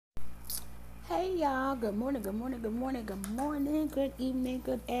Hey y'all, good morning, good morning, good morning, good morning, good evening,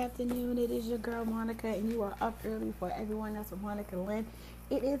 good afternoon. It is your girl Monica and you are up early for everyone else with Monica Lynn.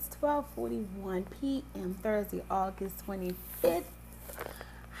 It is 12:41 p.m. Thursday, August 25th.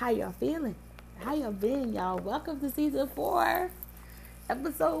 How y'all feeling? How y'all been, y'all? Welcome to season 4,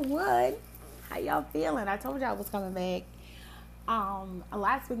 episode 1. How y'all feeling? I told y'all I was coming back. A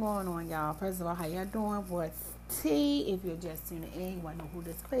lot's been going on, y'all. First of all, how y'all doing? What's tea? If you're just tuning in, you want to know who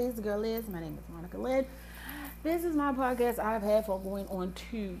this crazy girl is. My name is Monica Lynn. This is my podcast I've had for going on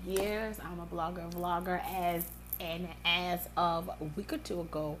 2 years. I'm a vlogger. As of a week or two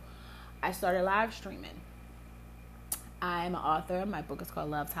ago, I started live streaming. I'm an author. My book is called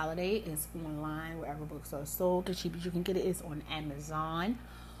Love's Holiday. It's online wherever books are sold. The cheapest you can get it is on Amazon.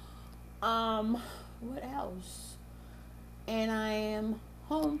 What else? And I am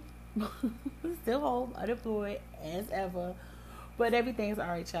home, still home, unemployed as ever, but everything's all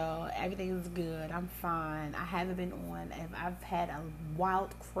right, y'all. Everything's good. I'm fine. I haven't been on. I've had a wild,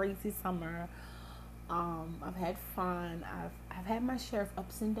 crazy summer. I've had fun. I've had my share of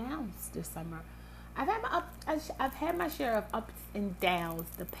ups and downs this summer. I've had my share of ups and downs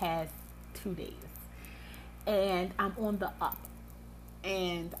the past 2 days, and I'm on the up.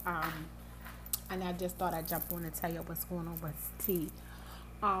 And I just thought I'd jump on and tell you what's going on with tea.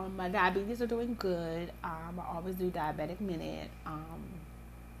 My diabetes are doing good. I always do diabetic minute.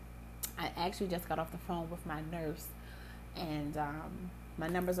 I actually just got off the phone with my nurse, and my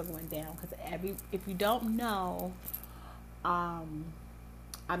numbers are going down because if you don't know,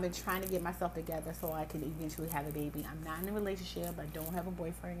 I've been trying to get myself together so I can eventually have a baby. I'm not in a relationship. I don't have a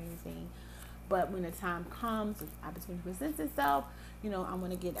boyfriend or anything. But when the time comes, the opportunity presents itself, I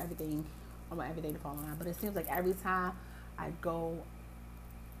want to get everything. I want everything to fall in line. But it seems like every time I go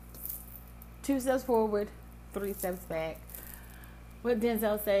 2 steps forward, 3 steps back. What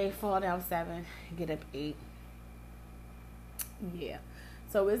Denzel say, fall down 7, get up 8. Yeah.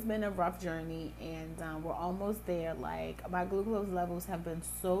 So it's been a rough journey, and we're almost there. Like, my glucose levels have been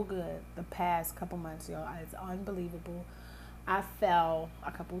so good the past couple months, y'all. It's unbelievable. I fell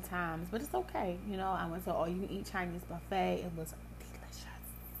a couple times, but it's okay. I went to all-you-can-eat Chinese buffet. It was delicious.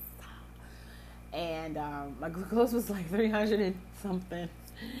 And my glucose was like 300 and something.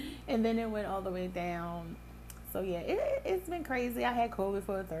 And then it went all the way down. So, yeah, it's been crazy. I had COVID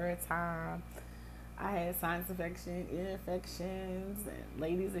for a 3rd time. I had sinus infection, ear infections. And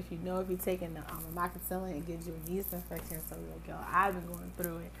ladies, if you're taking the amoxicillin, it gives you a yeast infection. So, I've been going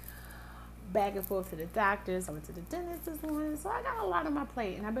through it. Back and forth to the doctors. I went to the dentist this morning. So, I got a lot on my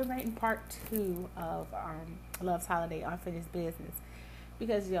plate. And I've been writing part 2 of Love's Holiday, Unfinished Business.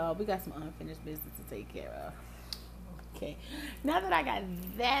 Because, y'all, we got some unfinished business to take care of. Okay. Now that I got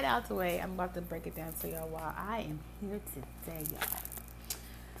that out the way, I'm about to break it down to y'all while I am here today, y'all.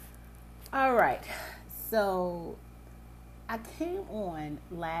 All right. So, I came on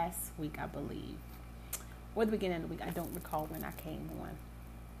last week, I believe. Or the beginning of the week. I don't recall when I came on.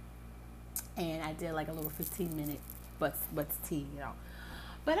 And I did like a little 15-minute what's tea,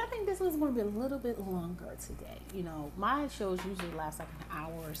 But I think this was going to be a little bit longer today. My shows usually last like an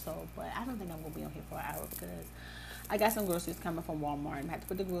hour or so, but I don't think I'm going to be on here for an hour because I got some groceries coming from Walmart and I had to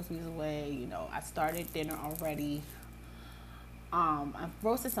put the groceries away. I started dinner already. I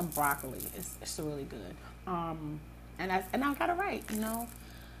roasted some broccoli. It's really good. And I got it right,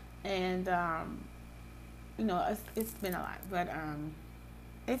 And it's been a lot. But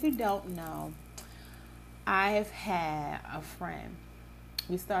if you don't know, I've had a friend.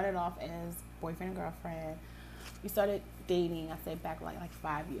 We started off as boyfriend and girlfriend. We started dating, I said, back like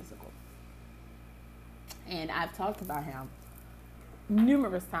 5 years ago. And I've talked about him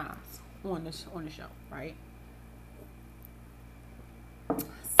numerous times on the show, right?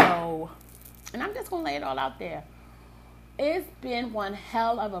 So, and I'm just going to lay it all out there. It's been one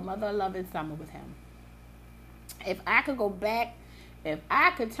hell of a mother-loving summer with him. If I could go back, if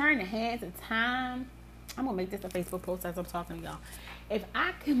I could turn the hands of time, I'm going to make this a Facebook post as I'm talking to y'all. If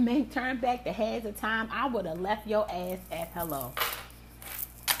I could turn back the hands of time, I would have left your ass at hello.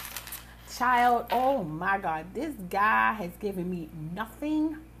 Child, oh my God, this guy has given me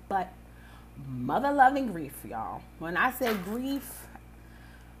nothing but mother-loving grief, y'all. When I say grief,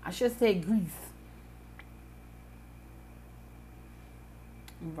 I should say grief.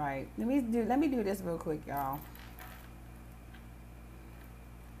 Right. Let me do this real quick, y'all.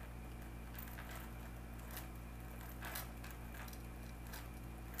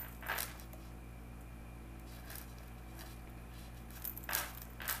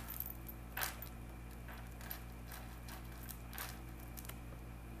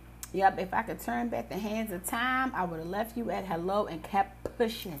 Yep, if I could turn back the hands of time, I would have left you at hello and kept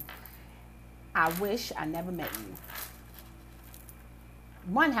pushing. I wish I never met you.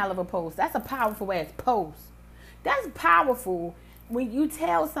 One hell of a post. That's a powerful ass post. That's powerful when you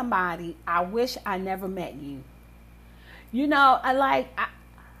tell somebody, I wish I never met you. You know,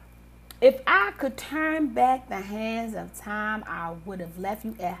 if I could turn back the hands of time, I would have left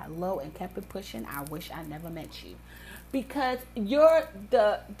you at hello and kept it pushing. I wish I never met you. Because you're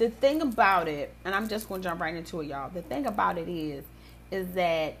the thing about it, and I'm just going to jump right into it, y'all. The thing about it is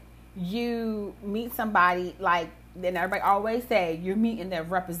that you meet somebody, like, then everybody always say, you're meeting their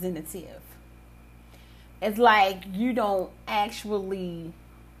representative. It's like you don't actually,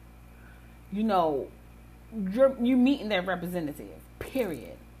 you know, you meeting their representative,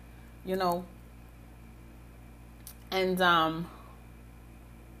 period. You know, and then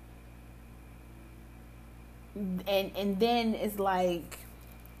it's like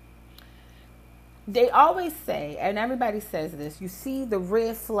they always say, and everybody says this, you see the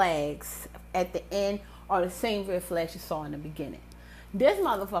red flags at the end are the same red flags you saw in the beginning. This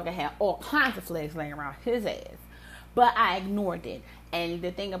motherfucker had all kinds of flags laying around his ass, but I ignored it. And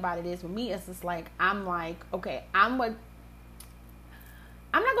the thing about it is, with me, it's just like, I'm like, okay, I'm not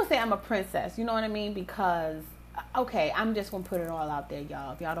going to say I'm a princess, you know what I mean? Because, okay, I'm just going to put it all out there,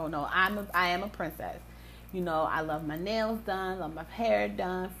 y'all. If y'all don't know, I am a princess. You know, I love my nails done, love my hair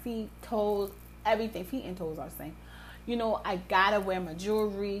done, feet, toes, everything. Feet and toes are the same. You know, I got to wear my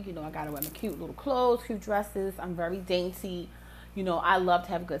jewelry. You know, I got to wear my cute little clothes, cute dresses. I'm very dainty. You know, I love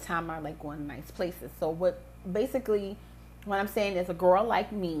to have a good time. I like going to nice places. So what I'm saying is, a girl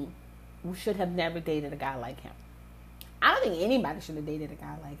like me should have never dated a guy like him. I don't think anybody should have dated a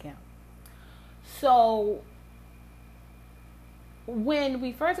guy like him. So when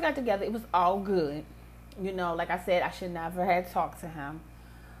we first got together, it was all good. You know, like I said, I should never have talked to him.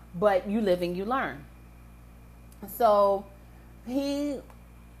 But you live and you learn. So he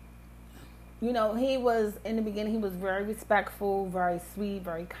was, in the beginning, he was very respectful, very sweet,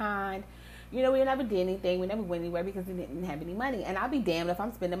 very kind. You know, we never did anything. We never went anywhere because we didn't have any money. And I'll be damned if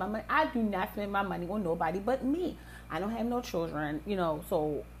I'm spending my money. I do not spend my money on nobody but me. I don't have no children, you know,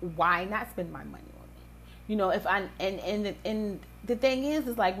 so why not spend my money on me? You know, if I, and the thing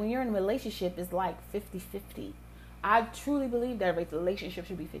is like, when you're in a relationship, it's like 50-50. I truly believe that a relationship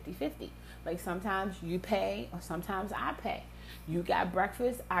should be 50-50. Like, sometimes you pay or sometimes I pay. You got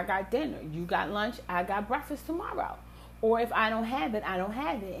breakfast, I got dinner. You got lunch, I got breakfast tomorrow. Or if I don't have it, I don't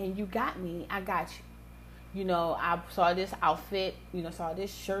have it. And you got me, I got you. You know, I saw this outfit, you know, saw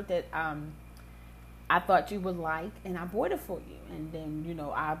this shirt that I thought you would like, and I bought it for you. And then, you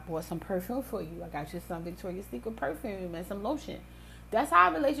know, I bought some perfume for you. I got you some Victoria's Secret perfume and some lotion. That's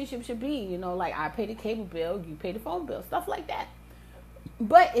how a relationship should be. You know, like, I pay the cable bill, you pay the phone bill, stuff like that.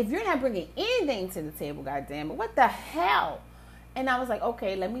 But if you're not bringing anything to the table, goddamn it, what the hell? And I was like,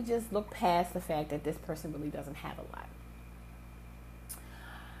 okay, let me just look past the fact that this person really doesn't have a lot.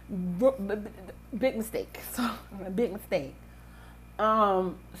 Big mistake. Big mistake.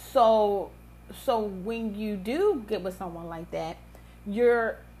 So when you do get with someone like that,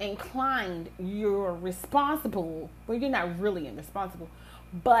 you're inclined, you're responsible. Well, you're not really irresponsible,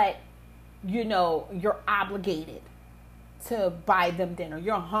 but, you know, you're obligated to buy them dinner.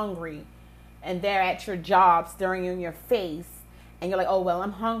 You're hungry, and they're at your job staring you in your face, and you're like, oh, well,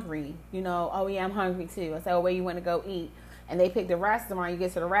 I'm hungry. You know, oh, yeah, I'm hungry too. I say, oh, where you want to go eat? And they pick the restaurant. You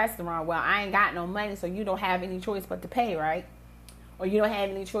get to the restaurant. Well, I ain't got no money, so you don't have any choice but to pay, right? Or you don't have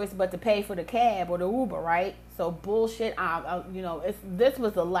any choice but to pay for the cab or the Uber, right? So bullshit. You know, this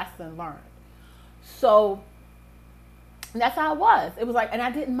was a lesson learned. So that's how it was. It was like, and I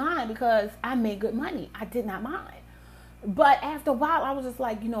didn't mind because I made good money. I did not mind. But after a while, I was just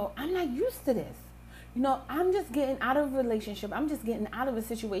like, you know, I'm not used to this. You know, I'm just getting out of a relationship. I'm just getting out of a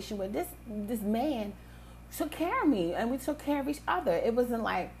situation where this man took care of me, and we took care of each other. It wasn't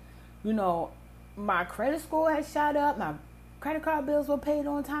like, you know, my credit score had shot up, my credit card bills were paid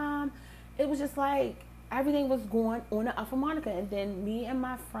on time. It was just like everything was going on the up for Monica. And then me and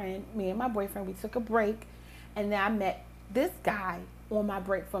my boyfriend, we took a break, and then I met this guy on my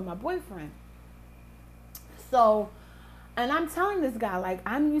break from my boyfriend. So, and I'm telling this guy, like,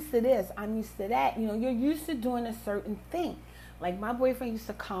 I'm used to this, I'm used to that. You know, you're used to doing a certain thing. Like, my boyfriend used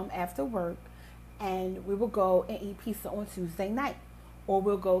to come after work, and we would go and eat pizza on Tuesday night. Or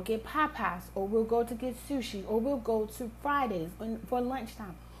we'll go get Popeyes, or we'll go to get sushi, or we'll go to Fridays for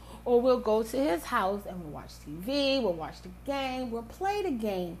lunchtime. Or we'll go to his house and we'll watch TV, we'll watch the game, we'll play the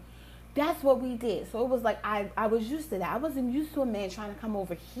game. That's what we did. So it was like, I was used to that. I wasn't used to a man trying to come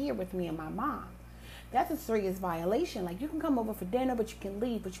over here with me and my mom. That's a serious violation. Like, you can come over for dinner, but you can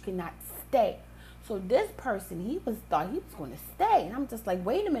leave, but you cannot stay. So this person, thought he was going to stay, and I'm just like,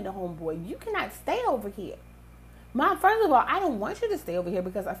 wait a minute, homeboy, you cannot stay over here. First of all, I don't want you to stay over here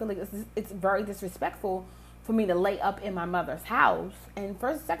because I feel like it's very disrespectful for me to lay up in my mother's house. And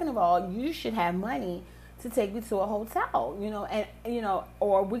second of all, you should have money to take me to a hotel,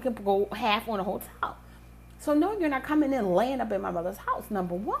 or we can go half on a hotel. So no, you're not coming in laying up in my mother's house,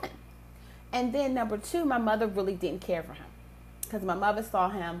 number one. And then number two, my mother really didn't care for him because my mother saw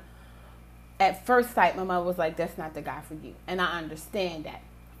him at first sight. My mother was like, that's not the guy for you. And I understand that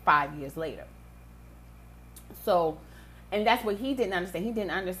 5 years later. So, and that's what he didn't understand. He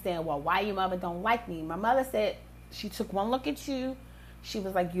didn't understand, well, why your mother don't like me. My mother said she took one look at you. She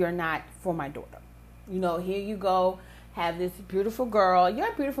was like, you're not for my daughter. Here you go, have this beautiful girl.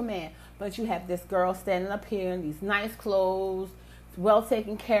 You're a beautiful man, but you have this girl standing up here in these nice clothes, well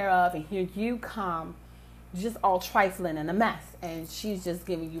taken care of, and here you come, just all trifling and a mess. And she's just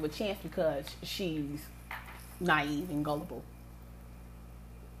giving you a chance because she's naive and gullible.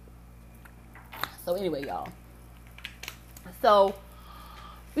 So anyway, y'all. So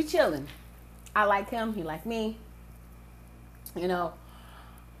we chilling. I like him. He like me. I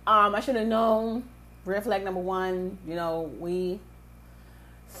should have known. Red flag number one. We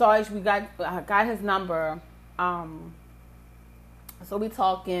saw we got his number. So we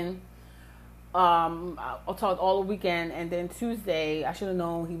talking. I talked all the weekend, and then Tuesday I should have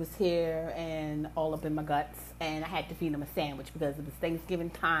known he was here and all up in my guts, and I had to feed him a sandwich because it was Thanksgiving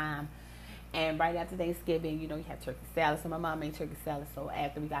time. And right after Thanksgiving, you have turkey salad. So my mom made turkey salad. So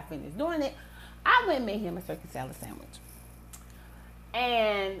after we got finished doing it, I went and made him a turkey salad sandwich.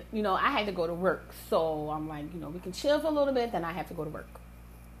 And, I had to go to work. So I'm like, we can chill for a little bit, then I have to go to work.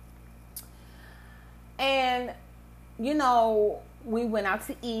 And, we went out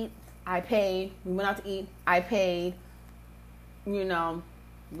to eat. I paid. We went out to eat. I paid.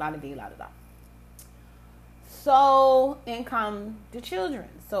 La-da-dee-la-da-da. So in come the children.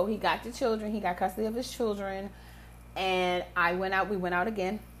 So he got the children. He got custody of his children. And we went out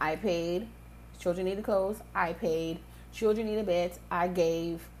again. I paid. Children needed clothes. I paid. Children needed beds. I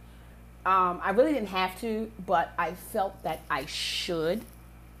gave. I really didn't have to, but I felt that I should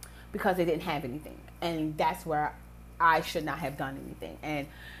because they didn't have anything. And that's where I should not have done anything. And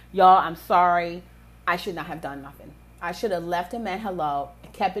y'all, I'm sorry. I should not have done nothing. I should have left him at hello,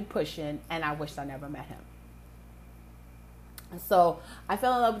 kept it pushing, and I wished I never met him. So I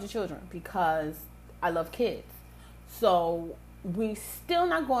fell in love with the children because I love kids. So we still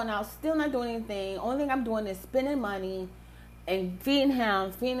not going out, still not doing anything. Only thing I'm doing is spending money and feeding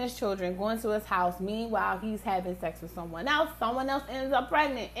him, feeding his children, going to his house. Meanwhile, he's having sex with someone else. Someone else ends up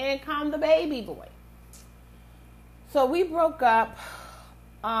pregnant, and come the baby boy. So we broke up.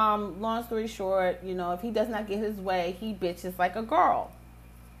 Long story short, if he does not get his way, he bitches like a girl.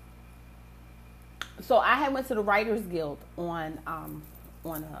 So I had went to the Writers Guild on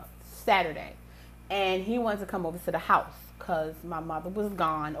a Saturday, and he wanted to come over to the house because my mother was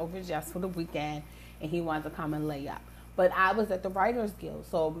gone over just for the weekend, and he wanted to come and lay up. But I was at the Writers Guild,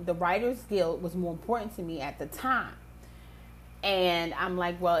 so the Writers Guild was more important to me at the time. And I'm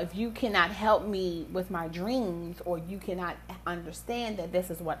like, well, if you cannot help me with my dreams, or you cannot understand that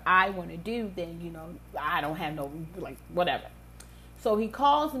this is what I want to do, then, I don't have no, whatever. So he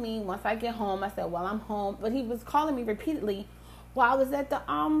calls me once I get home. I said, well, I'm home. But he was calling me repeatedly while I was at the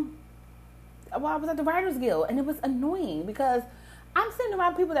Writers Guild. And it was annoying because I'm sitting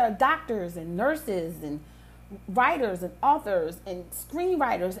around people that are doctors and nurses and writers and authors and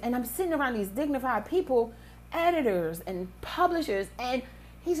screenwriters. And I'm sitting around these dignified people, editors and publishers. And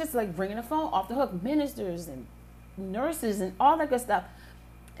he's just bringing the phone off the hook, ministers and nurses and all that good stuff.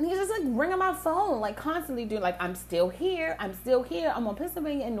 And he's just ringing my phone, constantly doing, I'm still here. I'm on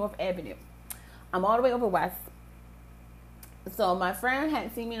Pennsylvania and North Avenue. I'm all the way over west. So my friend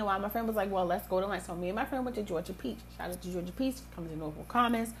hadn't seen me in a while. My friend was like, well, let's go to lunch. So me and my friend went to Georgia Peach. Shout out to Georgia Peach. Come to Norfolk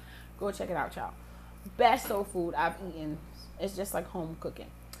Commons. Go check it out, y'all. Best soul food I've eaten. It's just like home cooking.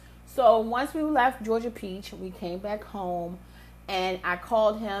 So once we left Georgia Peach, we came back home. And I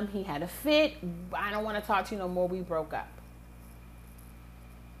called him. He had a fit. I don't want to talk to you no more. We broke up.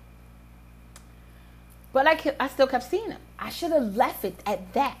 But I still kept seeing him. I should have left it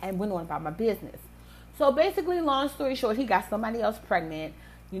at that and went on about my business. So basically, long story short, he got somebody else pregnant.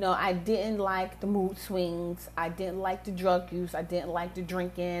 I didn't like the mood swings. I didn't like the drug use. I didn't like the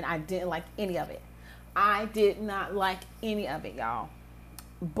drinking. I didn't like any of it. I did not like any of it, y'all.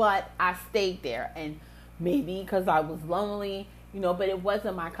 But I stayed there. And maybe because I was lonely, but it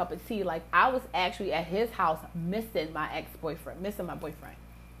wasn't my cup of tea. I was actually at his house missing my boyfriend.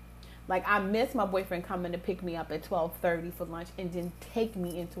 I missed my boyfriend coming to pick me up at 12:30 for lunch and then take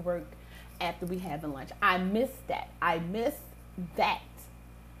me into work after we having lunch. I missed that. I missed that.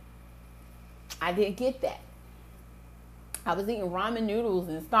 I didn't get that. I was eating ramen noodles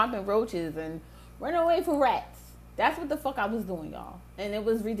and stomping roaches and running away from rats. That's what the fuck I was doing, y'all. And it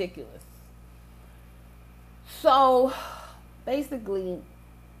was ridiculous. So, basically,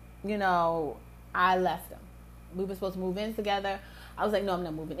 you know, I left them. We were supposed to move in together. I was like, no, I'm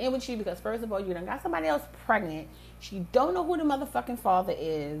not moving in with you because first of all, you done got somebody else pregnant. She don't know who the motherfucking father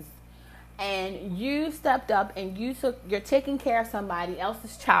is. And you stepped up and you're taking care of somebody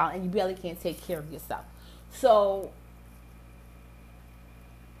else's child and you barely can't take care of yourself. So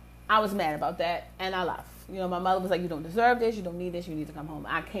I was mad about that and I left. You know, my mother was like, you don't deserve this. You don't need this. You need to come home.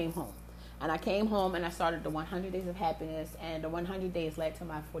 I came home. And I came home and I started the 100 Days of Happiness. And the 100 days led to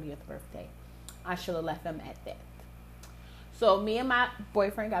my 40th birthday. I should have left them at that. So me and my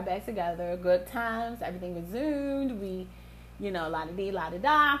boyfriend got back together. Good times. Everything resumed. We, you know, la-da-dee,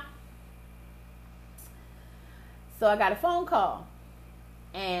 la-da-da. So I got a phone call.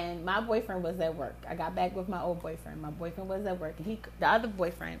 And my boyfriend was at work. I got back with my old boyfriend. My boyfriend was at work. And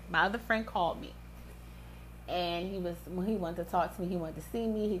my other friend called me. And he wanted to talk to me. He wanted to see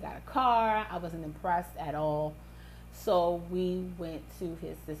me. He got a car. I wasn't impressed at all. So we went to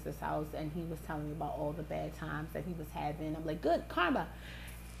his sister's house and he was telling me about all the bad times that he was having. I'm like, good, karma.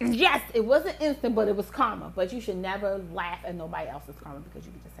 Yes, it wasn't instant, but it was karma. But you should never laugh at nobody else's karma because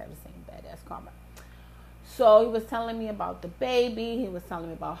you could just have the same badass karma. So he was telling me about the baby. He was telling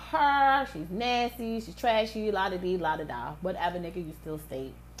me about her. She's nasty. She's trashy. La-da-dee, la-da-da. Whatever, nigga, you still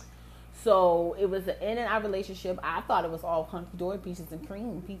stayed. So it was an in and out relationship. I thought it was all hunky-dory, peaches and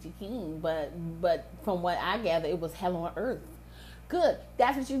cream, peachy keen. But from what I gather, it was hell on earth. Good.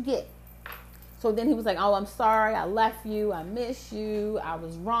 That's what you get. So then he was like, oh, I'm sorry. I left you. I miss you. I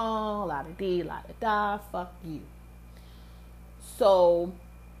was wrong. La-da-dee, la-da-da. Fuck you. So,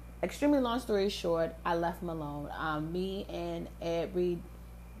 extremely long story short, I left him alone. Me and Ed, we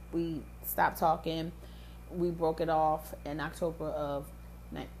stopped talking. We broke it off in October of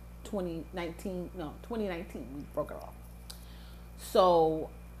 2019, we broke it off. So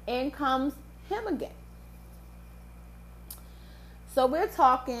in comes him again. So we're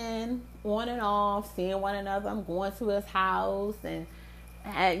talking on and off, seeing one another. I'm going to his house and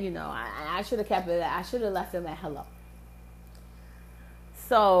you know, I should have kept it. I should have left him at hello.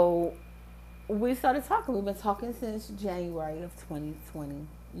 So we started talking. We've been talking since January of 2020.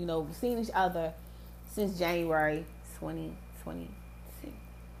 You know, we've seen each other since January 2022.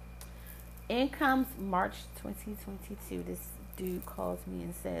 In comes March 2022. This dude calls me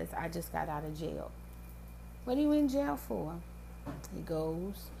and says, I just got out of jail. What are you in jail for? He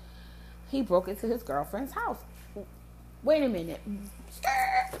goes, he broke into his girlfriend's house. Wait a minute.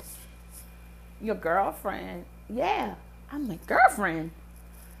 Your girlfriend? Yeah. I'm like, girlfriend?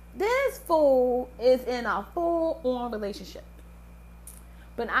 This fool is in a full-on relationship.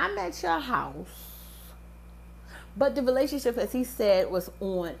 But I'm at your house. But the relationship, as he said, was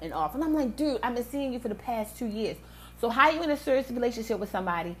on and off. And I'm like, dude, I've been seeing you for the past 2 years. So how are you in a serious relationship with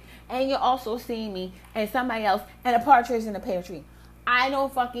somebody and you're also seeing me and somebody else and a partridge in a pear tree? I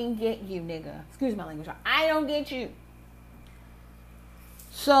don't fucking get you, nigga. Excuse my language. I don't get you.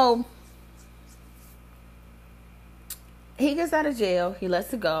 So he gets out of jail. He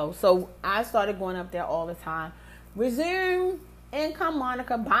lets it go. So I started going up there all the time. Resume income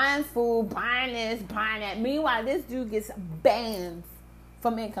Monica, buying food, buying this, buying that. Meanwhile, this dude gets banned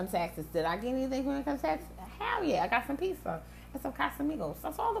from income taxes. Did I get anything from income taxes? Hell yeah, I got some pizza and some Casamigos.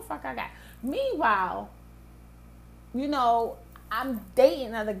 That's all the fuck I got. Meanwhile, you know, I'm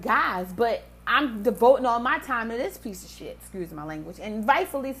dating other guys, but I'm devoting all my time to this piece of shit. Excuse my language. And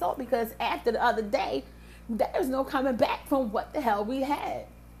rightfully so, because after the other day, there's no coming back from what the hell we had.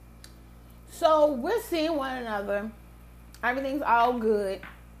 So we're seeing one another. Everything's all good.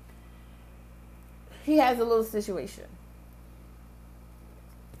 He has a little situation.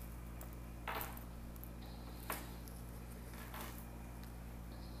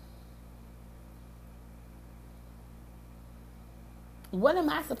 What am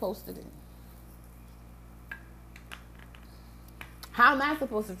I supposed to do? How am I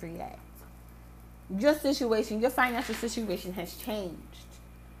supposed to react? Your situation, your financial situation has changed.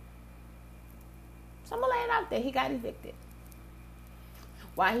 So I'm going to lay it out there. He got evicted.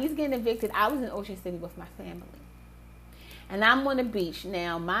 While he's getting evicted, I was in Ocean City with my family. And I'm on the beach.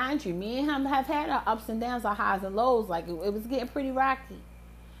 Now, mind you, me and him have had our ups and downs, our highs and lows. Like, it was getting pretty rocky.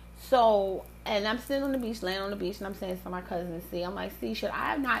 So, and I'm sitting on the beach, laying on the beach, and I'm saying to my cousin, C, I'm like, C, should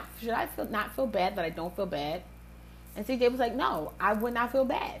I not feel bad that I don't feel bad? And CJ was like, no, I would not feel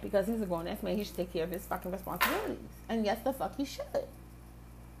bad because he's a grown-ass man. He should take care of his fucking responsibilities. And yes, the fuck he should.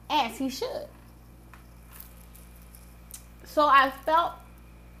 as he should. So I felt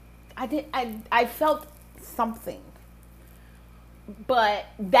something. But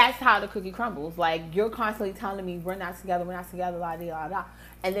that's how the cookie crumbles. Like, you're constantly telling me we're not together, la di la da.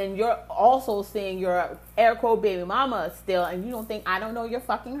 And then you're also saying you're air quote baby mama still, and you don't think I don't know you're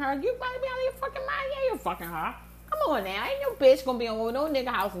fucking her. You might be out of your fucking mind. Yeah, you're fucking her. Come on now. Ain't no bitch gonna be on no nigga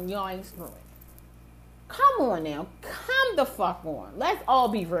house and y'all ain't screwing. Come on now. Come the fuck on. Let's all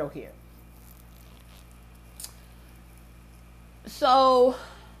be real here. So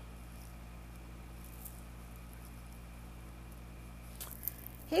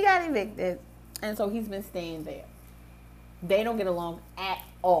he got evicted, and so he's been staying there. They don't get along at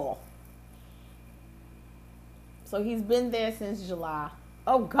all. So he's been there since July.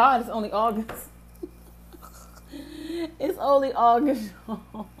 Oh God, it's only August. It's only August.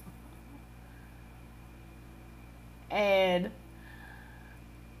 And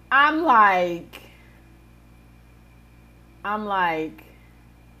I'm like,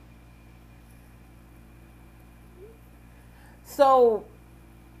 so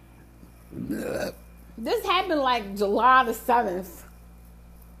this happened like July the 7th.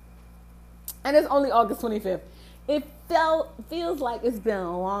 And it's only August 25th. It feels like it's been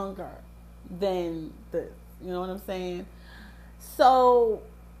longer than this. You know what I'm saying? So,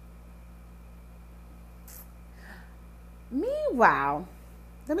 meanwhile,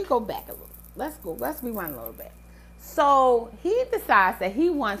 let me go back a little. Let's rewind a little bit. So, he decides that he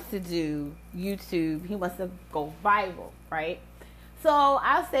wants to do YouTube. He wants to go viral, right? So,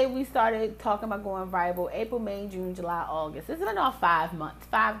 I'll say we started talking about going viral April, May, June, July, August. It's been about 5 months.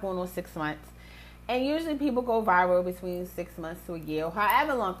 5 going on 6 months. And usually people go viral between 6 months to a year, or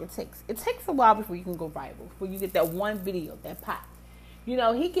however long it takes. It takes a while before you can go viral, before you get that one video that pops. You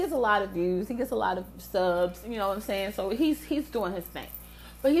know, he gets a lot of views, he gets a lot of subs, you know what I'm saying? So he's doing his thing.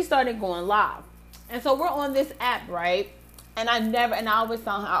 But he started going live. And so we're on this app, right? And I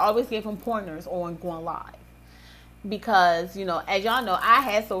always gave him pointers on going live. Because, you know, as y'all know, I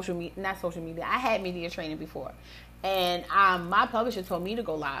had I had media training before. And my publisher told me to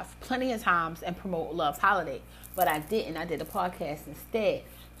go live plenty of times and promote Love's Holiday. But I didn't. I did a podcast instead.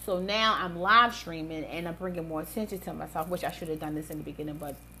 So now I'm live streaming and I'm bringing more attention to myself, which I should have done this in the beginning,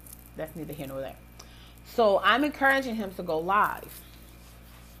 but that's neither here nor there. So I'm encouraging him to go live.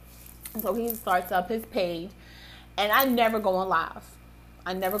 So he starts up his page. And I never go on live.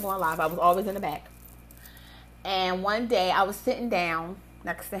 I was always in the back. And one day I was sitting down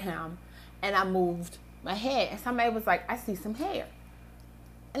next to him and I moved my head, and somebody was like, I see some hair.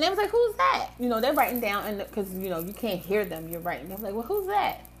 And they was like, who's that? You know, they're writing down, and because, you know, you can't hear them, you're writing. They was like, well, who's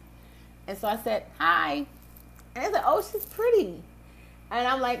that? And so I said, hi. And they said, oh, she's pretty. And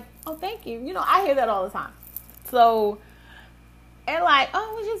I'm like, oh, thank you. You know, I hear that all the time. So, and like,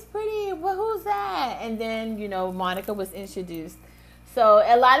 oh, she's pretty. Well, who's that? And then, you know, Monica was introduced. So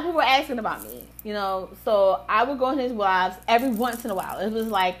a lot of people were asking about me, you know. So I would go in his lives every once in a while. It was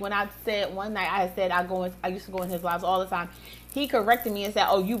like when I said one night I used to go in his lives all the time. He corrected me and said,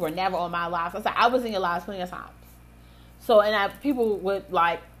 "Oh, you were never on my lives." I said, "I was in your lives plenty of times." So people would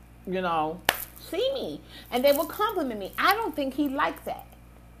like, you know, see me and they would compliment me. I don't think he liked that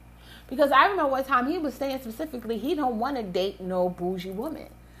because I remember one time he was saying specifically he don't want to date no bougie woman.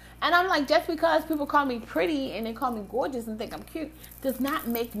 And I'm like, just because people call me pretty and they call me gorgeous and think I'm cute does not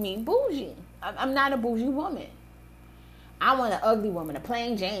make me bougie. I'm not a bougie woman. I want an ugly woman, a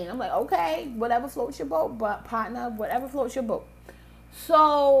plain Jane. I'm like, okay, whatever floats your boat, but partner, whatever floats your boat.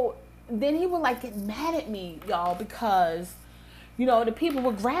 So then he would like get mad at me, y'all, because, you know, the people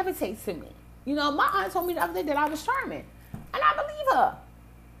would gravitate to me. You know, my aunt told me the other day that I was charming. And I believe her.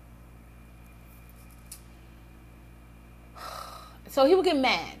 So he would get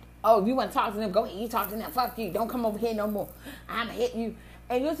mad. Oh, you want to talk to them? Go ahead. You talk to them. Fuck you. Don't come over here no more. I'm going to hit you.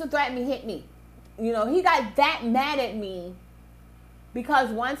 And you used to threaten me, hit me. You know, he got that mad at me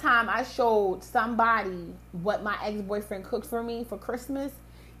because one time I showed somebody what my ex-boyfriend cooked for me for Christmas.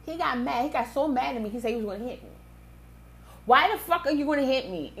 He got mad. He got so mad at me. He said he was going to hit me. Why the fuck are you going to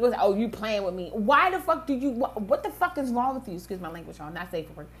hit me? It was like, oh, you playing with me. Why the fuck did you... What the fuck is wrong with you? Excuse my language, y'all. I'm not safe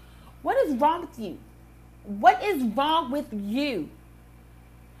for work. What is wrong with you? What is wrong with you?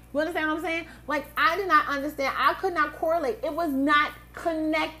 You understand what I'm saying? Like, I did not understand. I could not correlate. It was not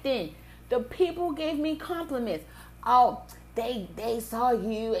connecting. The people gave me compliments. Oh, they saw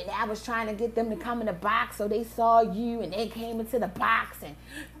you and I was trying to get them to come in the box. So they saw you and they came into the box and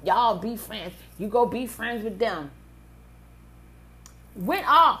y'all be friends. You go be friends with them. Went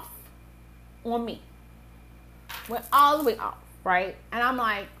off on me. Went all the way off, right? And I'm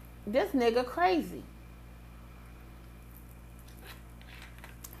like, this nigga crazy.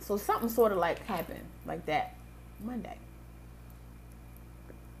 So something sort of like happened like that Monday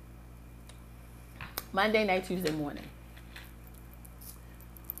night, Tuesday morning.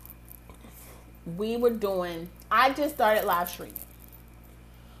 I just started live streaming.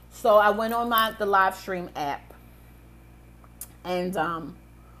 So I went on the live stream app, and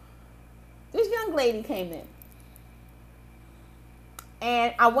this young lady came in.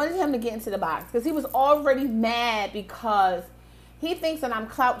 And I wanted him to get into the box because he was already mad because he thinks that I'm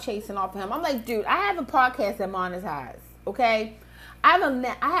clout chasing off of him. I'm like, dude, I have a podcast that monetizes, okay? I have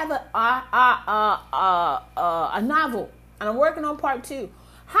a novel, and I'm working on part 2.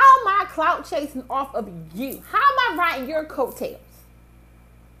 How am I clout chasing off of you? How am I riding your coattails?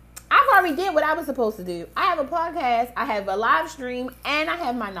 I've already did what I was supposed to do. I have a podcast, I have a live stream, and I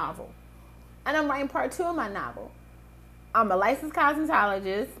have my novel. And I'm writing part 2 of my novel. I'm a licensed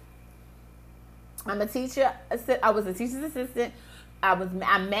cosmetologist. I'm a teacher. I was a teacher's assistant. I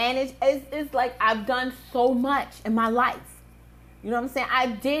managed. It's like I've done so much in my life. You know what I'm saying? I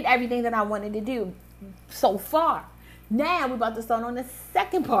did everything that I wanted to do so far. Now we're about to start on the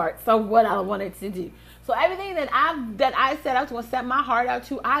second part of what I wanted to do. So everything that I said I was going to set my heart out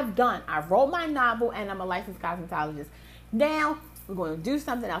to, I've done. I wrote my novel, and I'm a licensed cosmetologist. Now we're going to do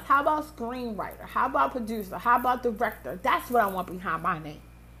something else. How about screenwriter? How about producer? How about director? That's what I want behind my name.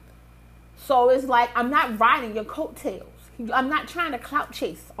 So it's like I'm not riding your coattails. I'm not trying to clout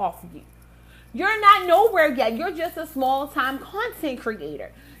chase off of you. You're not nowhere yet. You're just a small-time content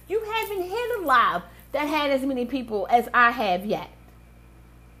creator. You haven't hit a live that had as many people as I have yet.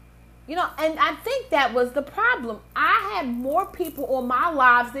 You know, and I think that was the problem. I had more people on my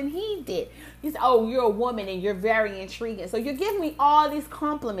lives than he did. He said, oh, you're a woman and you're very intriguing. So you're giving me all these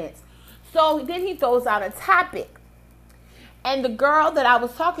compliments. So then he throws out a topic. And the girl that I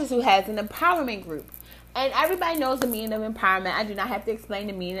was talking to has an empowerment group. And everybody knows the meaning of empowerment. I do not have to explain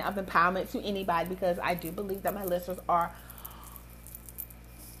the meaning of empowerment to anybody because I do believe that my listeners are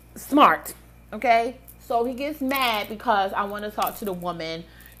smart. Okay? So he gets mad because I want to talk to the woman.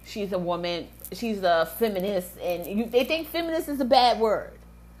 She's a woman. She's a feminist. And they think feminist is a bad word.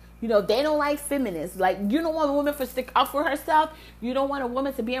 You know, they don't like feminists. Like, you don't want a woman to stick up for herself. You don't want a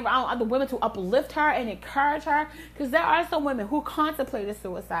woman to be around other women to uplift her and encourage her. Because there are some women who contemplated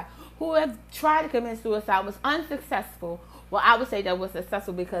suicide, who have tried to commit suicide, was unsuccessful. Well, I would say that was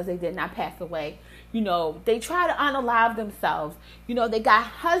successful because they did not pass away. You know, they try to unalive themselves. You know, they got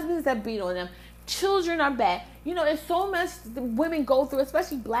husbands that beat on them. Children are bad. You know, it's so much women go through,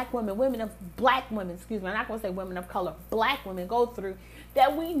 especially black women, black women, excuse me. I'm not going to say women of color. Black women go through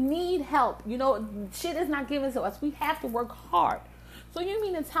that we need help. You know, shit is not given to us. We have to work hard. So you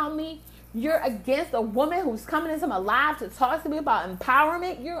mean to tell me you're against a woman who's coming into my life to talk to me about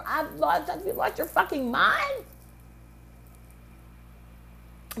empowerment? You lost your fucking mind?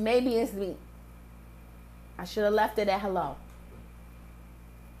 Maybe it's me. I should have left it at hello.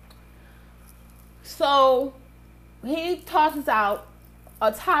 So he tosses out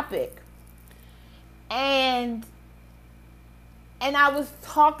a topic, and I was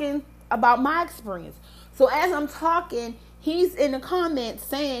talking about my experience. So as I'm talking, he's in the comments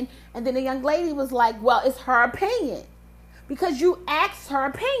saying, and then the young lady was like, well, it's her opinion because you asked her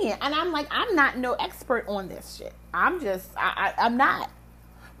opinion. And I'm like, I'm not no expert on this shit. I'm not.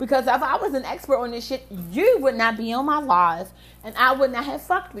 Because if I was an expert on this shit, you would not be on my live and I would not have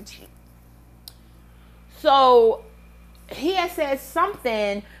fucked with you. So he had said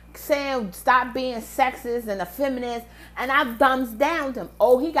something saying stop being sexist and a feminist, and I thumbs down him.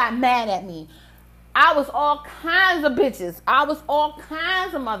 Oh, he got mad at me. I was all kinds of bitches. I was all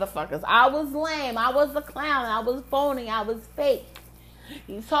kinds of motherfuckers. I was lame. I was a clown. I was phony. I was fake.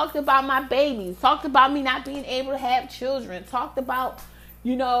 He talked about my babies. Talked about me not being able to have children. Talked about,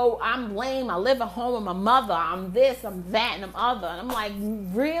 you know, I'm lame. I live at home with my mother. I'm this, I'm that, and I'm other. And I'm like,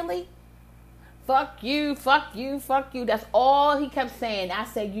 really? Fuck you, fuck you, fuck you. That's all he kept saying. I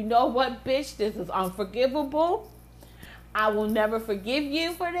said, you know what, bitch? This is unforgivable. I will never forgive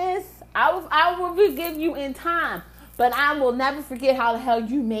you for this. I will forgive you in time. But I will never forget how the hell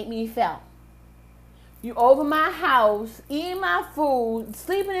you made me feel. You over my house, eating my food,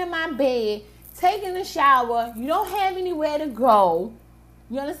 sleeping in my bed, taking a shower. You don't have anywhere to go.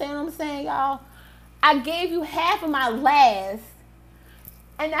 You understand what I'm saying, y'all? I gave you half of my last.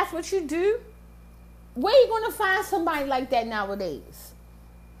 And that's what you do? Where you going to find somebody like that nowadays?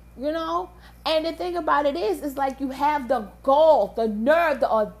 You know? And the thing about it is like you have the gall, the nerve, the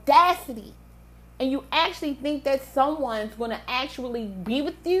audacity. And you actually think that someone's going to actually be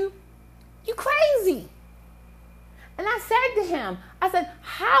with you? You crazy. And I said to him, I said,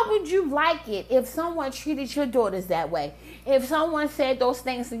 how would you like it if someone treated your daughters that way? If someone said those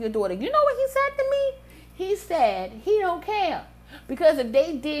things to your daughter? You know what he said to me? He said he don't care. Because if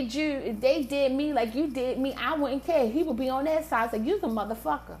they did me like you did me, I wouldn't care. He would be on that side. Like, you's a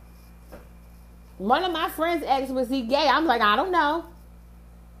motherfucker. One of my friends asked, was he gay? I'm like, I don't know.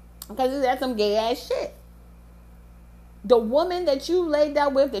 Because he said some gay ass shit. The woman that you laid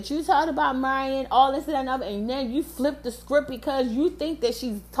down with, that you talked about marrying, all this and another, and then you flip the script because you think that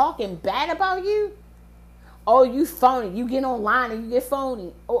she's talking bad about you? Oh, you phony. You get online and you get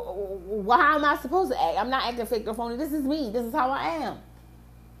phony. Well, how am I supposed to act? I'm not acting fake or phony. This is me. This is how I am.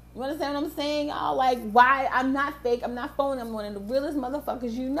 You understand what I'm saying, y'all? Like, why? I'm not fake. I'm not phony. I'm one of the realest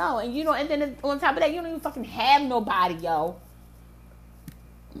motherfuckers you know. And you know, and then on top of that, you don't even fucking have nobody, yo.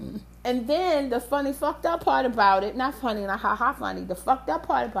 And then the funny, fucked up part about it, not funny, not ha-ha funny, the fucked up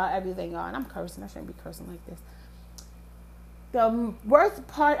part about everything, y'all, and I'm cursing, I shouldn't be cursing like this. The worst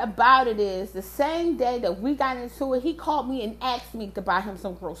part about it is, the same day that we got into it, he called me and asked me to buy him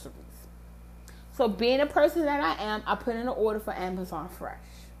some groceries. So being a person that I am, I put in an order for Amazon Fresh.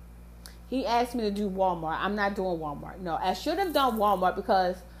 He asked me to do Walmart. I'm not doing Walmart. No, I should have done Walmart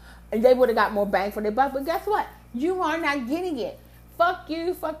because they would have got more bang for their buck. But guess what? You are not getting it. Fuck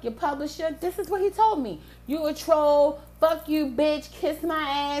you, fuck your publisher. This is what he told me. You a troll. Fuck you, bitch. Kiss my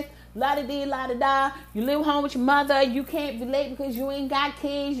ass. La-da-dee, la-da-da. You live home with your mother. You can't relate because you ain't got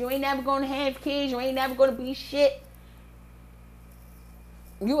kids. You ain't never going to have kids. You ain't never going to be shit.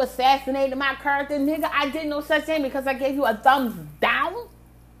 You assassinated my character. Nigga, I did no such thing because I gave you a thumbs down.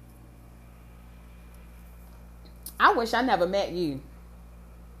 I wish I never met you.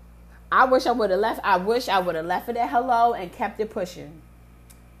 I wish I would have left. I wish I would have left it at hello and kept it pushing.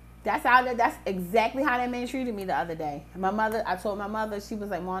 That's exactly how that man treated me the other day. My mother, I told my mother, she was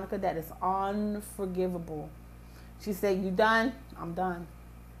like, Monica, that is unforgivable. She said, you done? I'm done.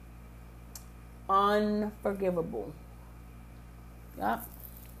 Unforgivable. Yep.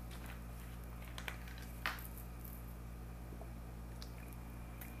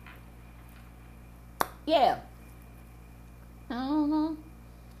 Yeah. Mm-hmm.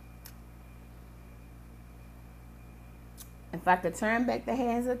 If I could turn back the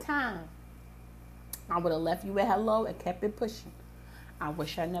hands of time, I would have left you at hello and kept it pushing. I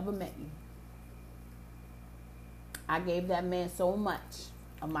wish I never met you. I gave that man so much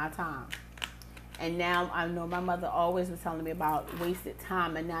of my time. And now I know my mother always was telling me about wasted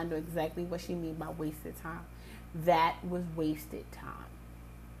time, and now I know exactly what she means by wasted time. That was wasted time.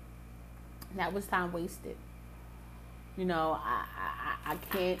 That was time wasted. You know, I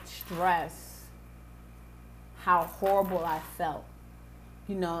can't stress how horrible I felt,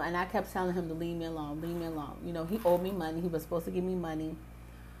 you know, and I kept telling him to leave me alone. You know, he owed me money. He was supposed to give me money.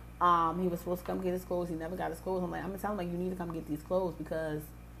 He was supposed to come get his clothes. He never got his clothes. I'm gonna tell him, like, you need to come get these clothes because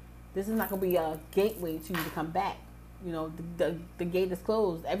this is not gonna be a gateway to you to come back. You know, the gate is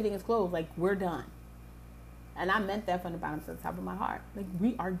closed. Everything is closed. Like, we're done. And I meant that from the bottom to the top of my heart. Like,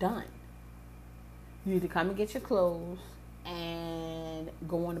 we are done. You need to come and get your clothes and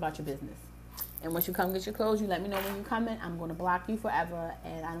go on about your business. And once you come get your clothes, you let me know when you're coming. I'm going to block you forever,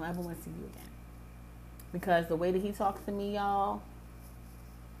 and I don't ever want to see you again. Because the way that he talks to me, y'all,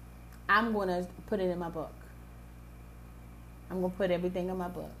 I'm going to put it in my book. I'm going to put everything in my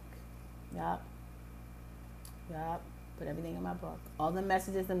book. Yup. Put everything in my book. All the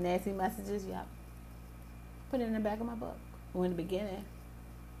messages, the nasty messages, yup. Put it in the back of my book. Or in the beginning.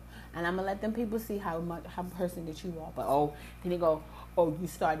 And I'm going to let them people see how person that you are. But, then they go, oh, you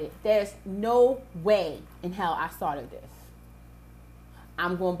started. There's no way in hell I started this.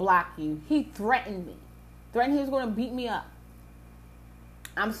 I'm going to block you. He threatened me. Threatened he was going to beat me up.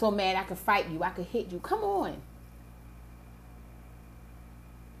 I'm so mad I could fight you. I could hit you. Come on.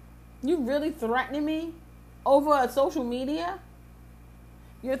 You really threatening me over a social media?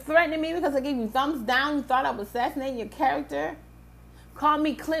 You're threatening me because I gave you thumbs down. You thought I was assassinating your character? Call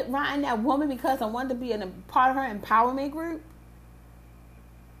me clip riding that woman because I wanted to be a part of her empowerment group?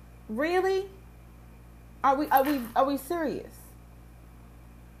 Really? Are we serious?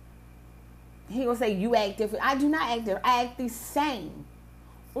 He gonna say you act different. I do not act different. I act the same.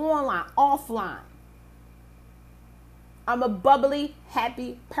 Online, offline. I'm a bubbly,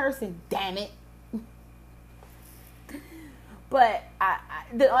 happy person, damn it. But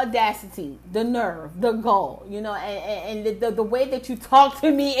the audacity, the nerve, the gall, you know, and the way that you talk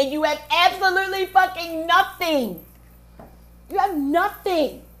to me, and you have absolutely fucking nothing. You have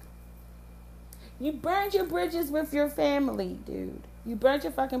nothing. You burned your bridges with your family, dude. You burned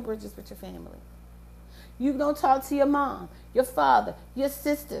your fucking bridges with your family. You don't talk to your mom, your father, your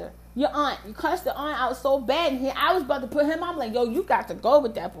sister, your aunt. You cussed the aunt out so bad in here. I was about to put him. I'm like, yo, you got to go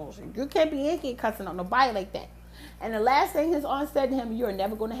with that bullshit. You can't be in here cussing on nobody like that. And the last thing his aunt said to him, you're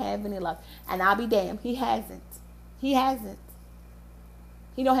never going to have any love. And I'll be damned. He hasn't. He hasn't.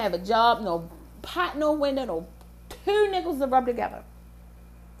 He don't have a job, no pot, no window, no two nickels to rub together.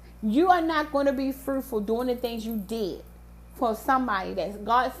 You are not going to be fruitful doing the things you did for somebody that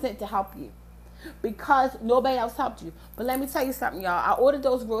God sent to help you, because nobody else helped you. But let me tell you something, y'all. I ordered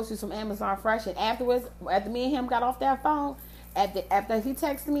those groceries from Amazon Fresh, and afterwards, after me and him got off that phone, after he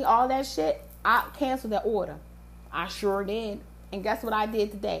texted me all that shit, I canceled that order. I sure did. And guess what I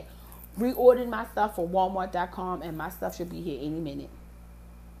did today? Reordered my stuff for Walmart.com, and my stuff should be here any minute.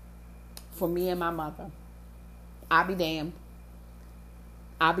 For me and my mother. I'll be damned.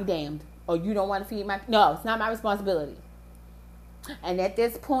 I'll be damned. Or you don't want to feed my... No, it's not my responsibility. And at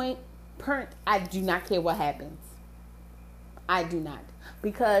this point, I do not care what happens. I do not.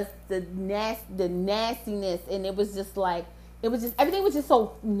 Because the nastiness, and it was just like... everything was just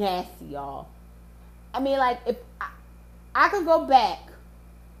so nasty, y'all. I mean, like, if I could go back,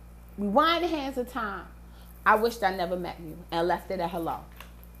 rewind the hands of time, I wished I never met you and left it at hello.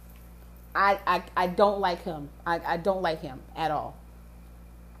 I don't like him. I don't like him at all.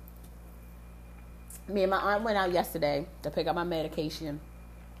 Me and my aunt went out yesterday to pick up my medication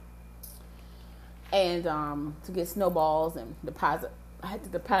and to get snowballs and deposit. I had to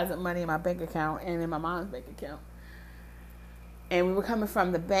deposit money in my bank account and in my mom's bank account. And we were coming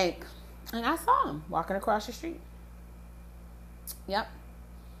from the bank, and I saw him walking across the street. Yep.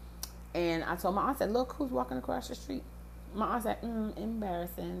 And I told my aunt, I said, look who's walking across the street. My aunt said,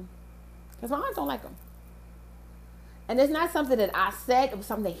 embarrassing. Because my aunt don't like him. And it's not something that I said. It was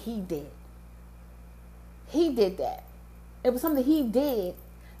something that he did. He did that. It was something he did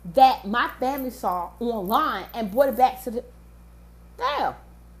that my family saw online and brought it back to the... Damn.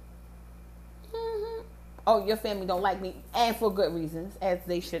 Mm-hmm. Oh, your family don't like me. And for good reasons, as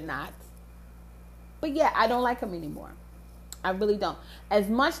they should not. But yeah, I don't like him anymore. I really don't. As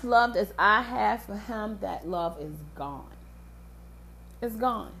much love as I have for him, that love is gone. It's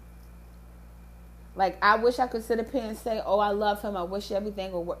gone. Like, I wish I could sit up here and say, oh, I love him. I wish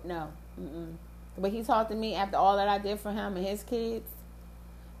everything would work. No. Mm-mm. But he talked to me after all that I did for him and his kids.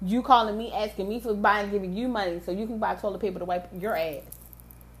 You calling me, asking me for buying, giving you money so you can buy toilet paper to wipe your ass.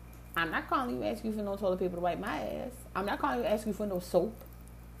 I'm not calling you, asking you for no toilet paper to wipe my ass. I'm not calling you, asking you for no soap.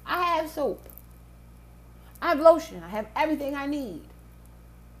 I have soap. I have lotion. I have everything I need.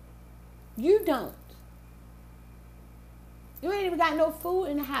 You don't. You ain't even got no food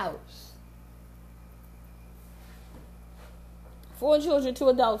in the house. 4 children, 2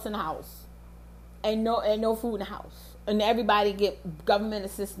 adults in the house. And no food in the house. And everybody get government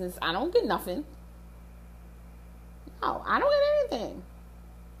assistance. I don't get nothing. No, I don't get anything.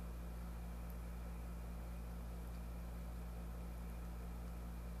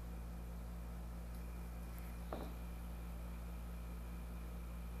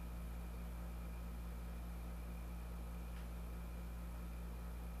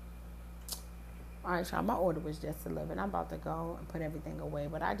 All right, y'all, my order was just delivered. I'm about to go and put everything away,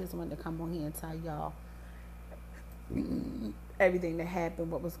 but I just wanted to come on here and tell y'all everything that happened,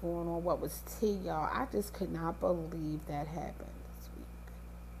 what was going on, what was tea, y'all. I just could not believe that happened this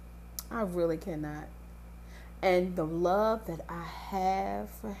week. I really cannot. And the love that I have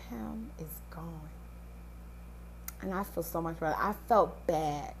for him is gone. And I feel so much better. I felt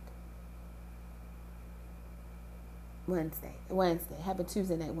bad Wednesday. Happened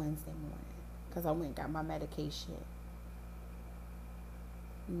Tuesday night, Wednesday morning. Because I went and got my medication.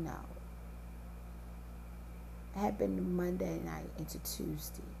 No. It happened Monday night into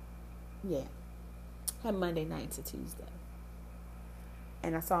Tuesday. Yeah. It happened Monday night into Tuesday.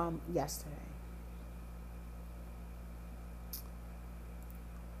 And I saw him yesterday.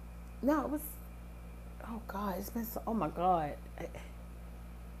 No, it was... Oh, God. It's been so... Oh, my God.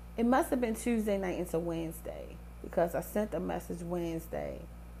 It must have been Tuesday night into Wednesday. Because I sent a message Wednesday.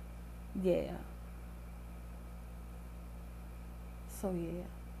 Yeah. So, yeah.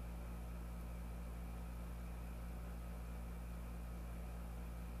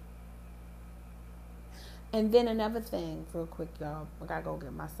 And then another thing, real quick, y'all. I gotta go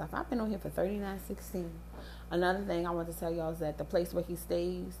get my stuff. I've been on here for $39.16. Another thing I want to tell y'all is that the place where he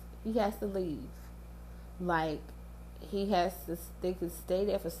stays, he has to leave. Like, he has to... They could stay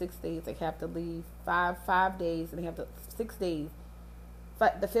there for 6 days. They have to leave 5 days. And they have to... 6 days.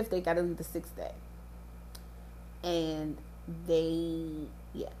 The 5th day got to leave the 6th day. And they...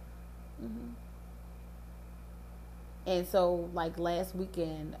 Yeah. Mm-hmm. And so, like, last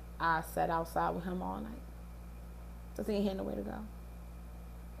weekend, I sat outside with him all night. Because he ain't had nowhere to go.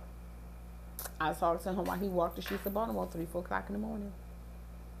 I talked to him while he walked the streets of Baltimore 3, 4 o'clock in the morning.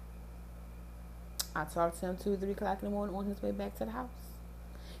 I talked to him 2, 3 o'clock in the morning on his way back to the house.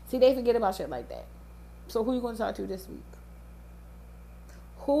 See, they forget about shit like that. So who you going to talk to this week?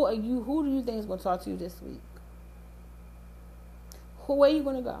 Who do you think is going to talk to you this week? Where are you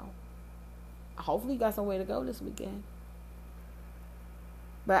going to go? Hopefully you got somewhere to go this weekend.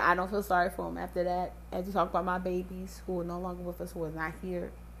 But I don't feel sorry for him after that. As you talk about my babies who are no longer with us, who are not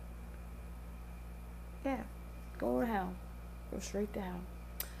here. Yeah, go to hell. Go straight to hell.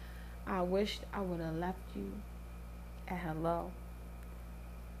 I wished I would have left you at hello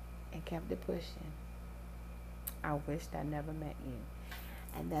and kept it pushing. I wished I never met you.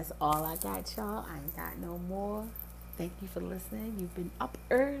 And that's all I got, y'all. I ain't got no more. Thank you for listening. You've been up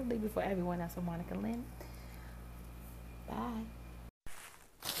early before everyone else with Monica Lynn. Bye.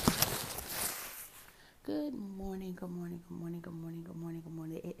 Good morning, good morning, good morning, good morning, good morning, good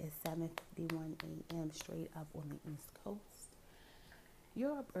morning. It is 7:51 a.m. straight up on the East Coast.